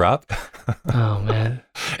each other up. Oh man.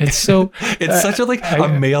 It's so it's such a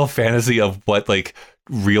a male fantasy of what like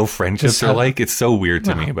real friendships are like. It's so weird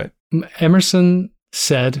to me. But Emerson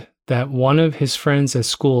said that one of his friends at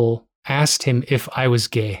school asked him if I was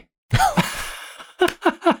gay.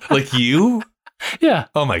 Like you? Yeah.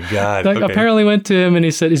 Oh my God. Like apparently went to him and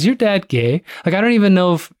he said, "Is your dad gay?" Like, I don't even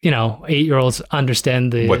know if, 8-year-olds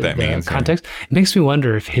understand what that means, context. Yeah. It makes me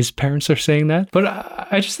wonder if his parents are saying that. But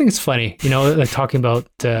I just think it's funny, like talking about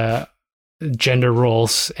gender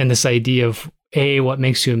roles and this idea of A, what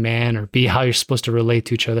makes you a man, or B, how you're supposed to relate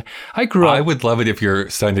to each other. I would love it if your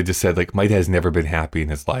son had just said, like, my dad's never been happy in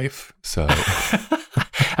his life. So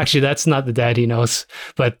actually, that's not the dad he knows.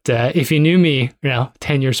 But if he knew me,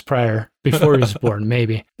 10 years prior, before he was born,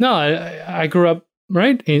 maybe. No, I grew up,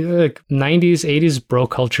 right? In like 90s, 80s, bro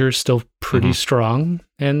culture is still pretty strong.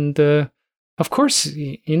 And of course,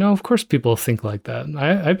 of course people think like that.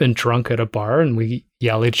 I've been drunk at a bar and we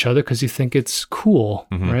yell at each other because you think it's cool,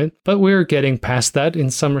 right? But we're getting past that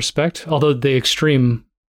in some respect. Although the extreme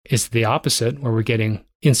is the opposite, where we're getting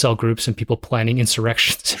incel groups and people planning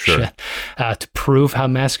insurrections and shit to prove how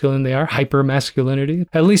masculine they are, hyper masculinity.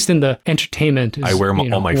 At least in the entertainment. I wear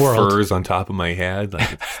all my furs on top of my head,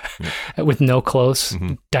 like with no clothes,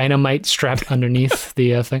 dynamite strapped underneath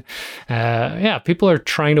the thing. People are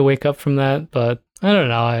trying to wake up from that, but I don't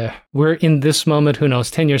know. We're in this moment. Who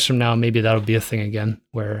knows? 10 years from now, maybe that'll be a thing again,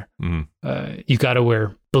 where you got to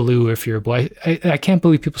wear blue if you're a boy. I can't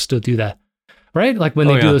believe people still do that, right? Like when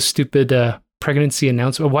they do those stupid pregnancy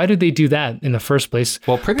announcement. Why did they do that in the first place?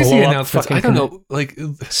 Well, pregnancy announcements, I don't know, like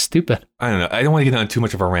stupid. I don't know. I don't want to get on too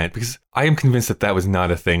much of a rant because I am convinced that was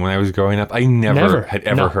not a thing when I was growing up. I never had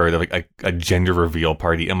ever heard of like a gender reveal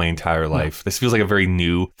party in my entire life. This feels like a very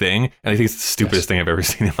new thing, and I think it's the stupidest thing I've ever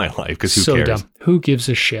seen in my life because who cares? So dumb. Who gives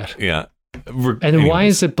a shit? Yeah. And why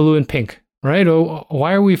is it blue and pink? Right?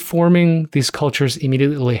 Why are we forming these cultures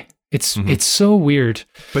immediately? It's so weird.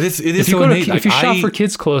 But it is so innate. If you shop for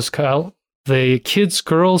kids' clothes, Kyle, the kids'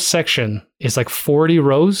 girls section is like 40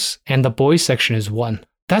 rows and the boys section is 1.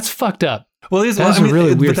 That's fucked up. Well, it's a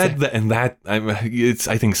really weird thing. It's,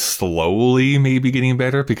 I think, slowly maybe getting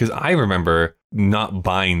better because I remember not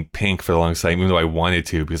buying pink for the longest time, even though I wanted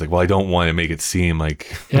to, because I don't want to make it seem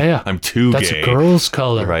like I'm too That's gay. That's a girl's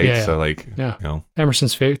color. Right? Yeah. So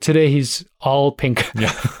Emerson's favorite. Today he's all pink.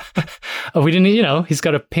 Yeah. We didn't, he's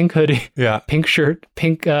got a pink hoodie, pink shirt,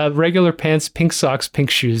 pink regular pants, pink socks, pink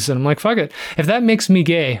shoes. And I'm like, fuck it. If that makes me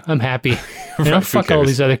gay, I'm happy. Fuck all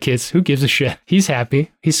these other kids. Who gives a shit? He's happy.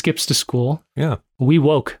 He skips to school. Yeah. We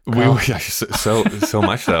woke. So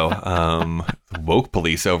much though. Woke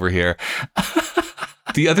police over here.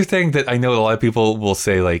 The other thing that I know a lot of people will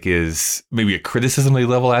say is maybe a criticism they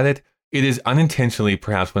level at it. It is unintentionally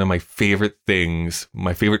perhaps one of my favorite things,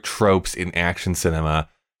 my favorite tropes in action cinema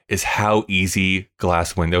is how easy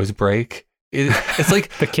glass windows break. It's like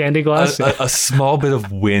the candy glass, a small bit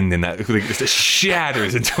of wind in that it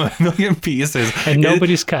shatters into a million pieces, and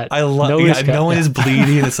nobody's cut. I love. No one is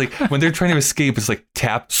bleeding. And it's like when they're trying to escape, it's like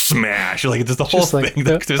tap, smash. Like it's the whole thing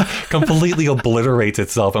that just completely obliterates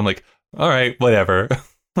itself. I'm like, all right, whatever.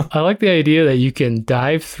 I like the idea that you can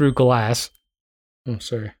dive through glass.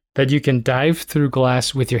 That you can dive through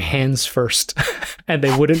glass with your hands first, and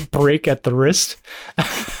they wouldn't break at the wrist.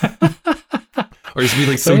 Or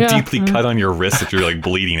just be deeply cut on your wrist that you're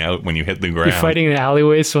bleeding out when you hit the ground. You're fighting in an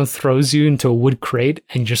alleyway, someone throws you into a wood crate,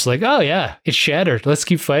 and you're just like, oh yeah, it's shattered. Let's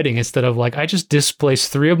keep fighting. Instead of I just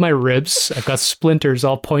displaced 3 of my ribs. I've got splinters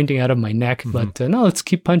all pointing out of my neck. But no, let's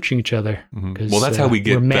keep punching each other. Well, that's how we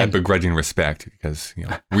get that begrudging respect because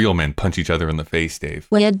real men punch each other in the face, Dave.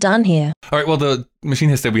 We're done here. All right. Well, the machine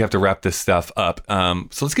has said we have to wrap this stuff up.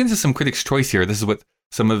 So let's get into some critics' choice here. This is what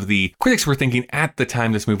some of the critics were thinking at the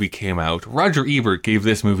time this movie came out. Roger Ebert gave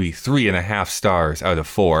this movie 3.5 stars out of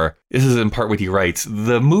 4. This is in part what he writes.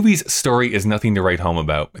 The movie's story is nothing to write home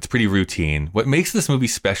about. It's pretty routine. What makes this movie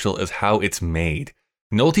special is how it's made.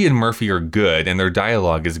 Nolte and Murphy are good, and their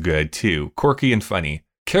dialogue is good too, quirky and funny.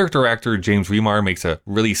 Character actor James Remar makes a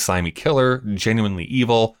really slimy killer, genuinely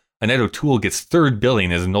evil. Annette O'Toole gets third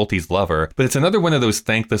billing as Nolte's lover, but it's another one of those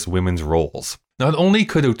thankless women's roles. Not only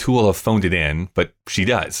could O'Toole have phoned it in, but she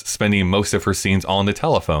does, spending most of her scenes on the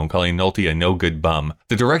telephone, calling Nolte a no-good bum.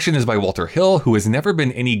 The direction is by Walter Hill, who has never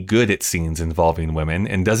been any good at scenes involving women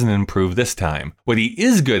and doesn't improve this time. What he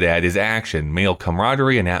is good at is action, male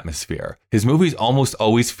camaraderie, and atmosphere. His movies almost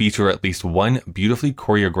always feature at least one beautifully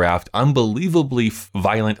choreographed, unbelievably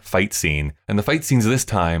violent fight scene, and the fight scenes this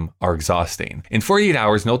time are exhausting. In 48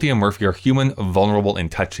 Hours, Nolte and Murphy are human, vulnerable, and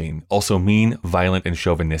touching, also mean, violent, and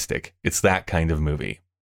chauvinistic. It's that kind of movie.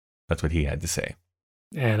 That's what he had to say.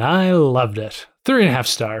 And I loved it. 3.5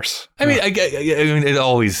 stars. I mean, I mean, it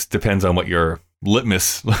always depends on what your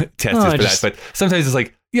litmus test is for that. But sometimes it's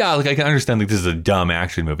like, yeah, like I can understand like this is a dumb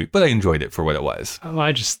action movie, but I enjoyed it for what it was.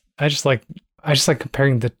 I just like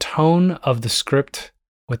comparing the tone of the script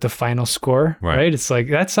with the final score, right? It's like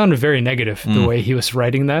that sounded very negative the way he was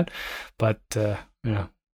writing that, but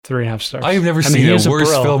 3.5 stars. I have never seen a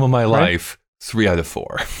worse film of my life. 3 out of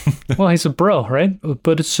 4. Well, he's a bro, right?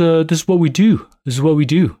 But it's this is what we do. This is what we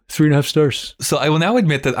do. 3.5 stars. So I will now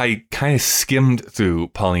admit that I kind of skimmed through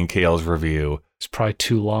Pauline Kael's review. It's probably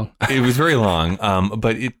too long. It was very long,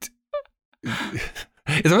 but it's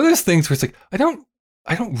one of those things where it's like I don't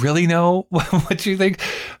really know what you think.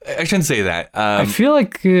 I shouldn't say that. I feel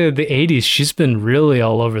like the 80s, she's been really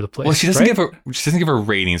all over the place. Well, she doesn't give a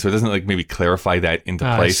rating, so it doesn't like maybe clarify that into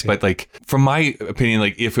place. But like from my opinion,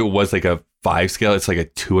 like if it was like a 5 scale, it's like a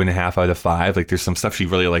 2.5 out of 5. Like there's some stuff she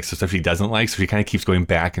really likes, some stuff she doesn't like. So she kind of keeps going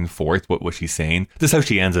back and forth what she's saying. This is how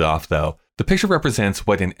she ends it off, though. The picture represents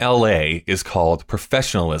what in LA is called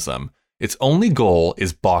professionalism. Its only goal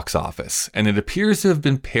is box office, and it appears to have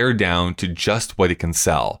been pared down to just what it can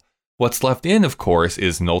sell. What's left in, of course,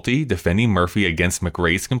 is Nolte defending Murphy against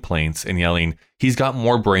McRae's complaints and yelling, "He's got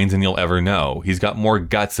more brains than you'll ever know. He's got more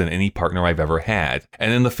guts than any partner I've ever had."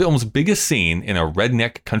 And in the film's biggest scene, in a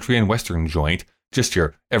redneck country and western joint, just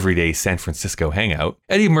your everyday San Francisco hangout,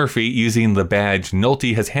 Eddie Murphy, using the badge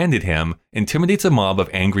Nolte has handed him, intimidates a mob of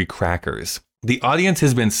angry crackers. The audience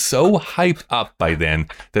has been so hyped up by then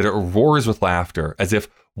that it roars with laughter, as if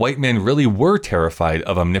white men really were terrified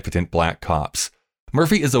of omnipotent black cops.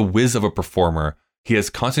 Murphy is a whiz of a performer. He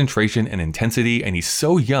has concentration and intensity, and he's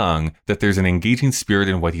so young that there's an engaging spirit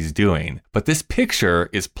in what he's doing. But this picture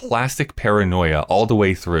is plastic paranoia all the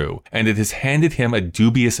way through, and it has handed him a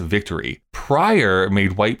dubious victory. Pryor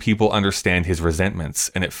made white people understand his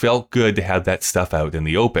resentments, and it felt good to have that stuff out in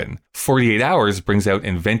the open. 48 Hours brings out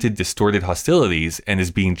invented, distorted hostilities and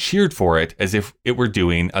is being cheered for it as if it were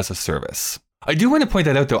doing us a service. I do want to point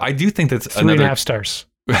that out, though. I do think that's 3.5 stars.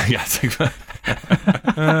 Yes.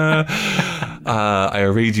 I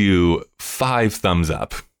rate you 5 thumbs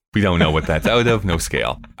up. We don't know what that's out of. No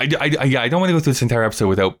scale. I don't want to go through this entire episode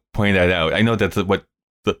without pointing that out. I know that's what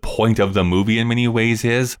the point of the movie in many ways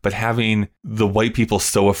is, but having the white people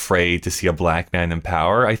so afraid to see a black man in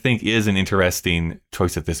power, I think is an interesting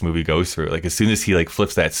choice that this movie goes through. Like as soon as he like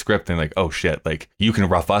flips that script and like, oh shit, like you can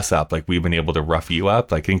rough us up. Like we've been able to rough you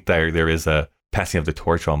up. Like, I think there is a passing of the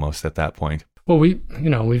torch almost at that point. Well,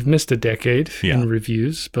 we've missed a decade in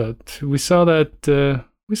reviews, but we saw that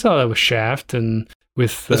with Shaft and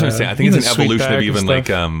with that's what I'm saying. I think it's an evolution of even like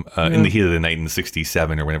In the Heat of the Night in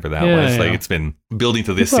 '67 or whenever that was. Like it's been building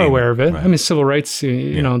to this. People are aware of it. Right. I mean, civil rights.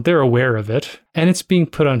 You know, they're aware of it, and it's being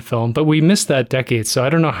put on film. But we missed that decade, so I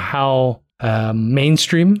don't know how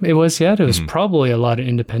mainstream it was yet. It was probably a lot of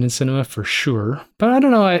independent cinema for sure. But I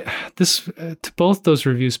don't know. To both those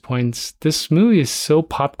reviews points, this movie is so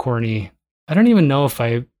popcorny. I don't even know if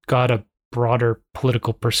I got a broader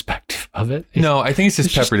political perspective of it. No, I think it's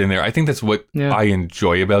just peppered in there. I think that's what I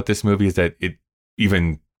enjoy about this movie is that it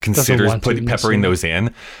even considers peppering those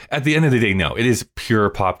in. At the end of the day, no, it is pure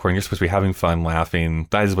popcorn. You're supposed to be having fun, laughing.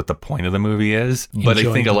 That is what the point of the movie is. But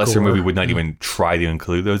I think a lesser movie would not even try to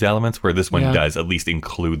include those elements, where this one does at least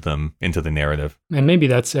include them into the narrative. And maybe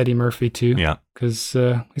that's Eddie Murphy too. Yeah. Because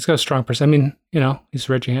he's got a strong person. I mean, he's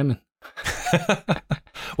Reggie Hammond.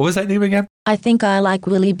 What was that name again? I think I like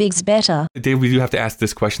Willie Biggs better. Dave, we do have to ask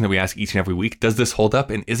this question that we ask each and every week. Does this hold up,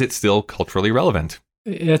 and is it still culturally relevant?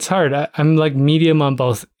 It's hard. I'm like medium on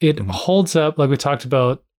both. It holds up, like we talked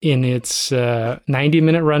about, in its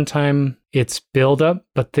 90-minute runtime, its build up,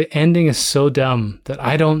 but the ending is so dumb that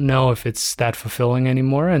I don't know if it's that fulfilling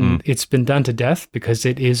anymore. And it's been done to death because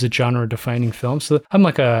it is a genre-defining film. So I'm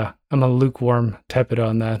a lukewarm, tepid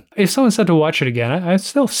on that. If someone said to watch it again, I'd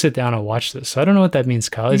still sit down and watch this. So I don't know what that means,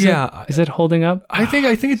 Kyle. Is it holding up? I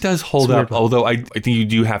think it does hold up. Although I think you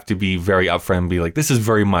do have to be very upfront and be like, this is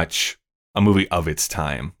very much a movie of its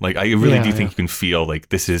time. Like I really do think you can feel like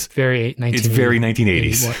this is it's very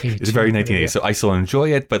 1980s. It's very 1980s. So I still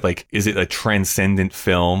enjoy it, but like, is it a transcendent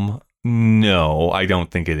film? No, I don't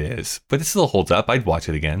think it is. But it still holds up. I'd watch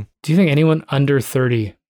it again. Do you think anyone under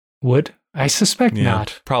 30 would? I suspect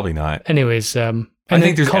not. Probably not. Anyways, I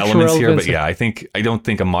think there's elements here, but I don't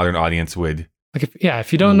think a modern audience would. Like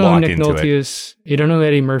if you don't know who Nick Nolte is, you don't know who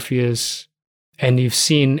Eddie Murphy is, and you've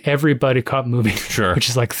seen every buddy cop movie, which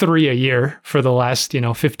is like 3 a year for the last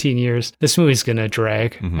 15 years, this movie's gonna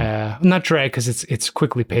drag. Not drag because it's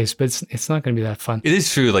quickly paced, but it's not gonna be that fun. It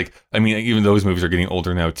is true. Like I mean, even those movies are getting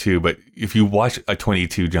older now too. But if you watch a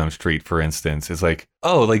 22 Jump Street, for instance, it's like,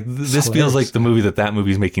 oh, like this feels like the movie that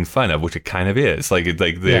movie's making fun of, which it kind of is.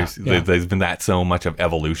 There's been that so much of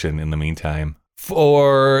evolution in the meantime.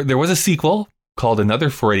 There was a sequel called Another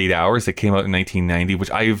 48 Hours that came out in 1990, which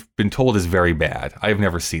I've been told is very bad. I've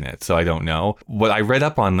never seen it, so I don't know. What I read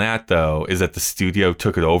up on that, though, is that the studio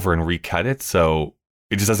took it over and recut it, so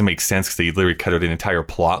it just doesn't make sense because they literally cut out an entire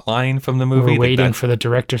plot line from the movie. We're waiting for the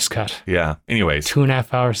director's cut. Yeah. Anyways.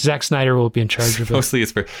 2.5 hours. Zack Snyder will be in charge of it. Mostly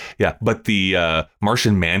it's yeah. But the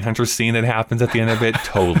Martian Manhunter scene that happens at the end of it,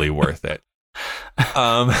 totally worth it.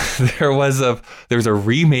 There was a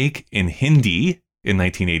remake in Hindi in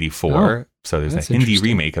 1984. So there's a Hindi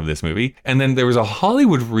remake of this movie. And then there was a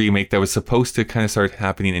Hollywood remake that was supposed to kind of start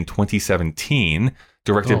happening in 2017,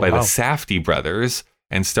 directed by the Safdie brothers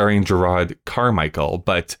and starring Gerard Carmichael.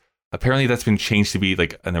 But apparently that's been changed to be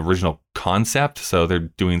like an original concept. So they're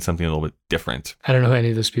doing something a little bit different. I don't know who any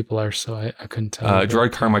of those people are, so I couldn't tell.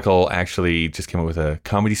 Gerard Carmichael actually just came up with a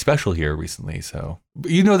comedy special here recently. So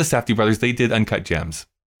you know the Safdie brothers, they did Uncut Gems.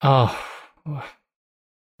 Oh,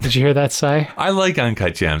 did you hear that, Sai? I like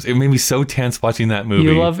Uncut Gems. It made me so tense watching that movie.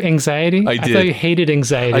 You love anxiety? I did. I thought you hated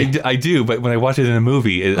anxiety. I do, but when I watch it in a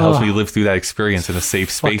movie, it helps me live through that experience in a safe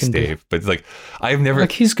space, Dave. But it's like, I've never...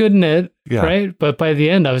 Like, he's good in it, right? But by the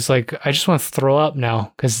end, I was like, I just want to throw up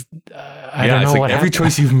now, because I don't know what every happened.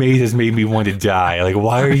 choice you've made has made me want to die. Like,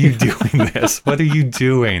 why are you doing this? What are you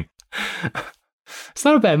doing? It's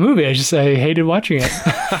not a bad movie. I hated watching it.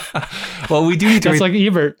 Well, we do need to... That's like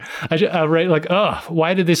Ebert. I write like, oh,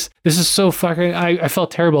 why did this is so fucking... I felt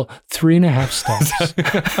terrible. 3.5 stars.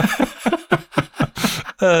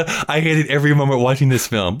 I hated every moment watching this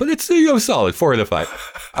film, but it's solid, 4 out of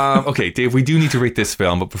 5. Okay, Dave, we do need to rate this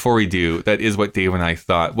film, but before we do, that is what Dave and I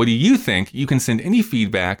thought. What do you think? You can send any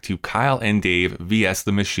feedback to Kyle and Dave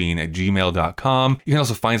vsthemachine@gmail.com. You can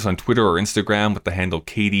also find us on Twitter or Instagram with the handle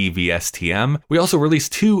KDVSTM. We also release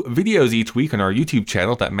 2 videos each week on our YouTube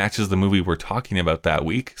channel that matches the movie we're talking about that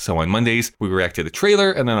week. So on Mondays, we react to the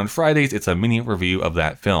trailer, and then on Fridays, it's a mini review of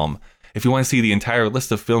that film. If you want to see the entire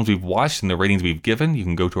list of films we've watched and the ratings we've given, you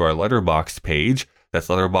can go to our Letterboxd page. That's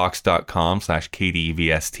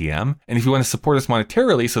letterboxd.com/KDVSTM. And if you want to support us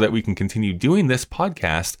monetarily so that we can continue doing this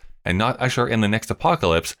podcast and not usher in the next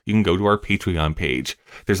apocalypse, you can go to our Patreon page.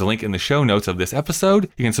 There's a link in the show notes of this episode.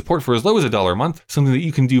 You can support for as low as $1 a month. Something that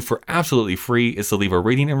you can do for absolutely free is to leave a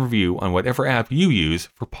rating and review on whatever app you use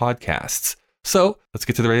for podcasts. So let's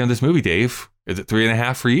get to the rating of this movie, Dave. Is it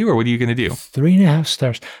 3.5 for you, or what are you going to do? 3.5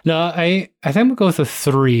 stars. No, I think we'll go with a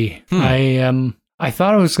 3. I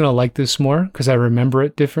thought I was going to like this more because I remember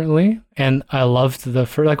it differently, and I loved the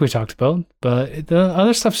first, like we talked about, but the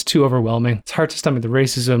other stuff's too overwhelming. It's hard to stomach the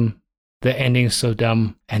racism, the ending is so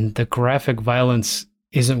dumb, and the graphic violence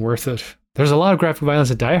isn't worth it. There's a lot of graphic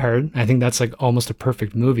violence in Die Hard. I think that's like almost a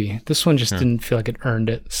perfect movie. This one just didn't feel like it earned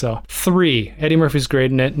it. So 3. Eddie Murphy's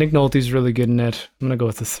great in it. Nick Nolte's really good in it. I'm going to go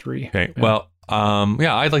with a 3. Okay. Yeah. Well,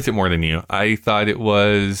 I liked it more than you. I thought it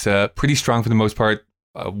was pretty strong for the most part.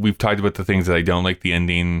 We've talked about the things that I don't like, the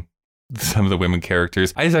ending, some of the women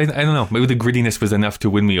characters. I don't know. Maybe the grittiness was enough to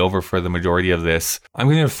win me over for the majority of this. I'm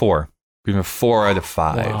going to give it a 4. I'm giving it a 4 out of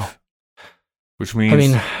 5. Wow. Which means... I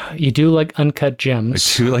mean, you do like Uncut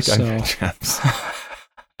Gems. I do like Uncut Gems.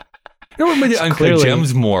 You know what made Uncut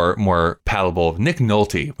Gems more palatable? Nick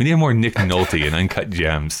Nolte. We need more Nick Nolte in Uncut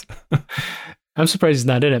Gems. I'm surprised he's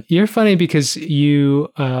not in it. You're funny because you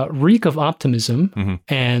reek of optimism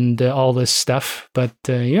and all this stuff, but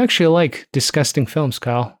you actually like disgusting films,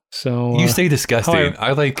 Kyle. So you say disgusting.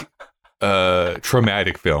 I like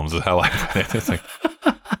traumatic films is how I put it. It's like,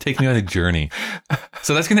 take me on a journey.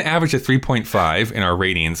 So that's going to average a 3.5 in our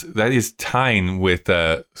ratings. That is tying with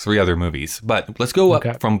 3 other movies. But let's go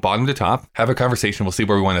up from bottom to top, have a conversation. We'll see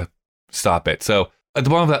where we want to stop it. So at the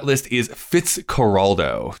bottom of that list is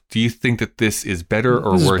Fitzcarraldo. Do you think that this is better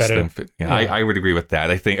or worse than Fitz? Yeah, I would agree with that.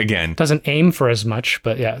 I think, again... Doesn't aim for as much,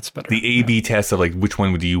 but yeah, it's better. The A-B test of like, which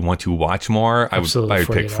one do you want to watch more? I would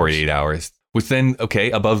pick 48 hours. Which then,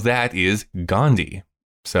 above that is Gandhi.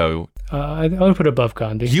 So... I would put above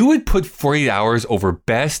Gandhi. You would put 48 Hours over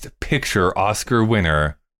Best Picture Oscar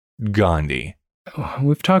winner, Gandhi.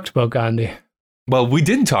 We've talked about Gandhi. Well, we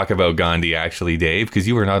didn't talk about Gandhi, actually, Dave, because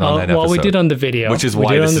you were not on that episode. Well, we did on the video. Which is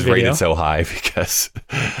why this is rated so high, because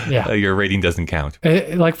your rating doesn't count.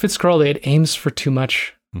 Like Fitzcarraldo, it aims for too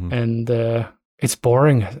much, and it's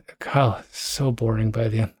boring. God, it's so boring by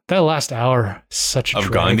the end. That last hour, such a Of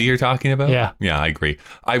drag. Gandhi you're talking about? Yeah. Yeah, I agree.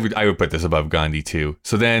 I would put this above Gandhi, too.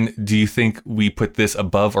 So then, do you think we put this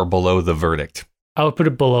above or below The Verdict? I would put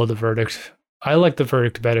it below The Verdict. I like The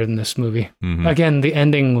Verdict better than this movie. Again, the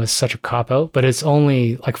ending was such a cop-out, but it's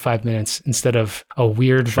only like 5 minutes instead of a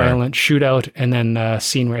weird, violent shootout and then a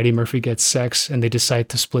scene where Eddie Murphy gets sex and they decide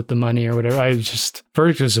to split the money or whatever.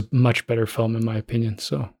 Verdict was a much better film in my opinion.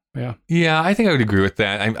 So Yeah. Yeah, I think I would agree with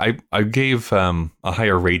that. I gave a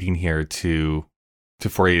higher rating here to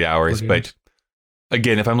 48 Hours, but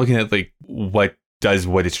again, if I'm looking at like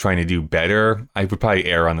what it's trying to do better, I would probably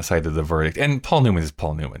err on the side of the verdict. And Paul Newman is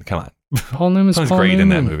Paul Newman. Come on. Paul Newman's Paul great Newman in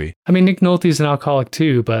that movie. I mean, Nick Nolte's an alcoholic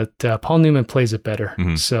too, but Paul Newman plays it better.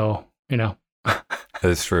 Mm-hmm. So, That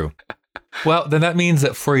is true. Well, then that means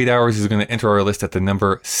that 48 Hours is going to enter our list at the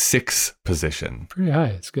number 6 position. Pretty high.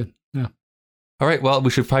 It's good. Yeah. All right. Well, we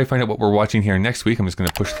should probably find out what we're watching here next week. I'm just going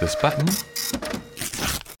to push this button.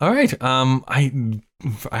 All right.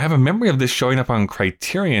 I have a memory of this showing up on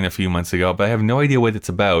Criterion a few months ago, but I have no idea what it's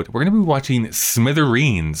about. We're going to be watching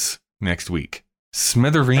Smithereens next week.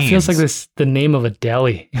 Smithereens. It feels like the name of a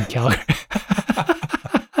deli in Calgary.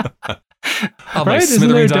 Oh, my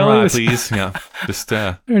Smithereens on Rock, please. Yeah, just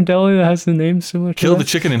there a deli that has the name similar to kill the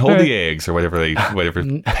chicken and hold the eggs, or whatever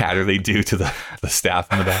patter they do to the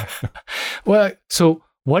staff in the back. Well, so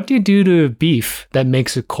what do you do to beef that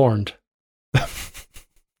makes it corned? You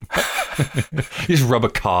just rub a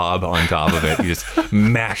cob on top of it. You just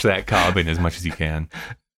mash that cob in as much as you can.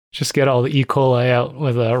 Just get all the E. coli out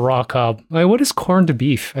with a raw cob. Like, what is corned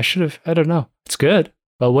beef? I don't know. It's good,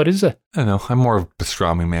 but what is it? I don't know. I'm more of a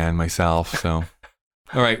pastrami man myself, so.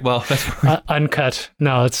 All right, well, that's uncut.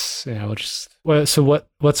 No, it's so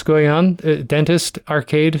what's going on? Dentist,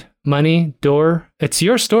 arcade, money, door. It's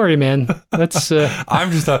your story, man. That's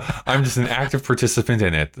I'm just an active participant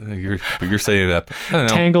in it. You're setting it up. I don't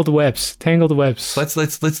know. Tangled webs. So let's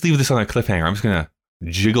leave this on a cliffhanger. I'm just gonna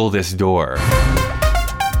jiggle this door.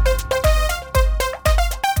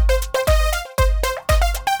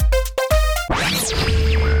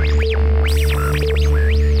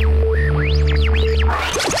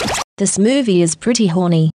 This movie is pretty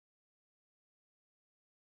horny.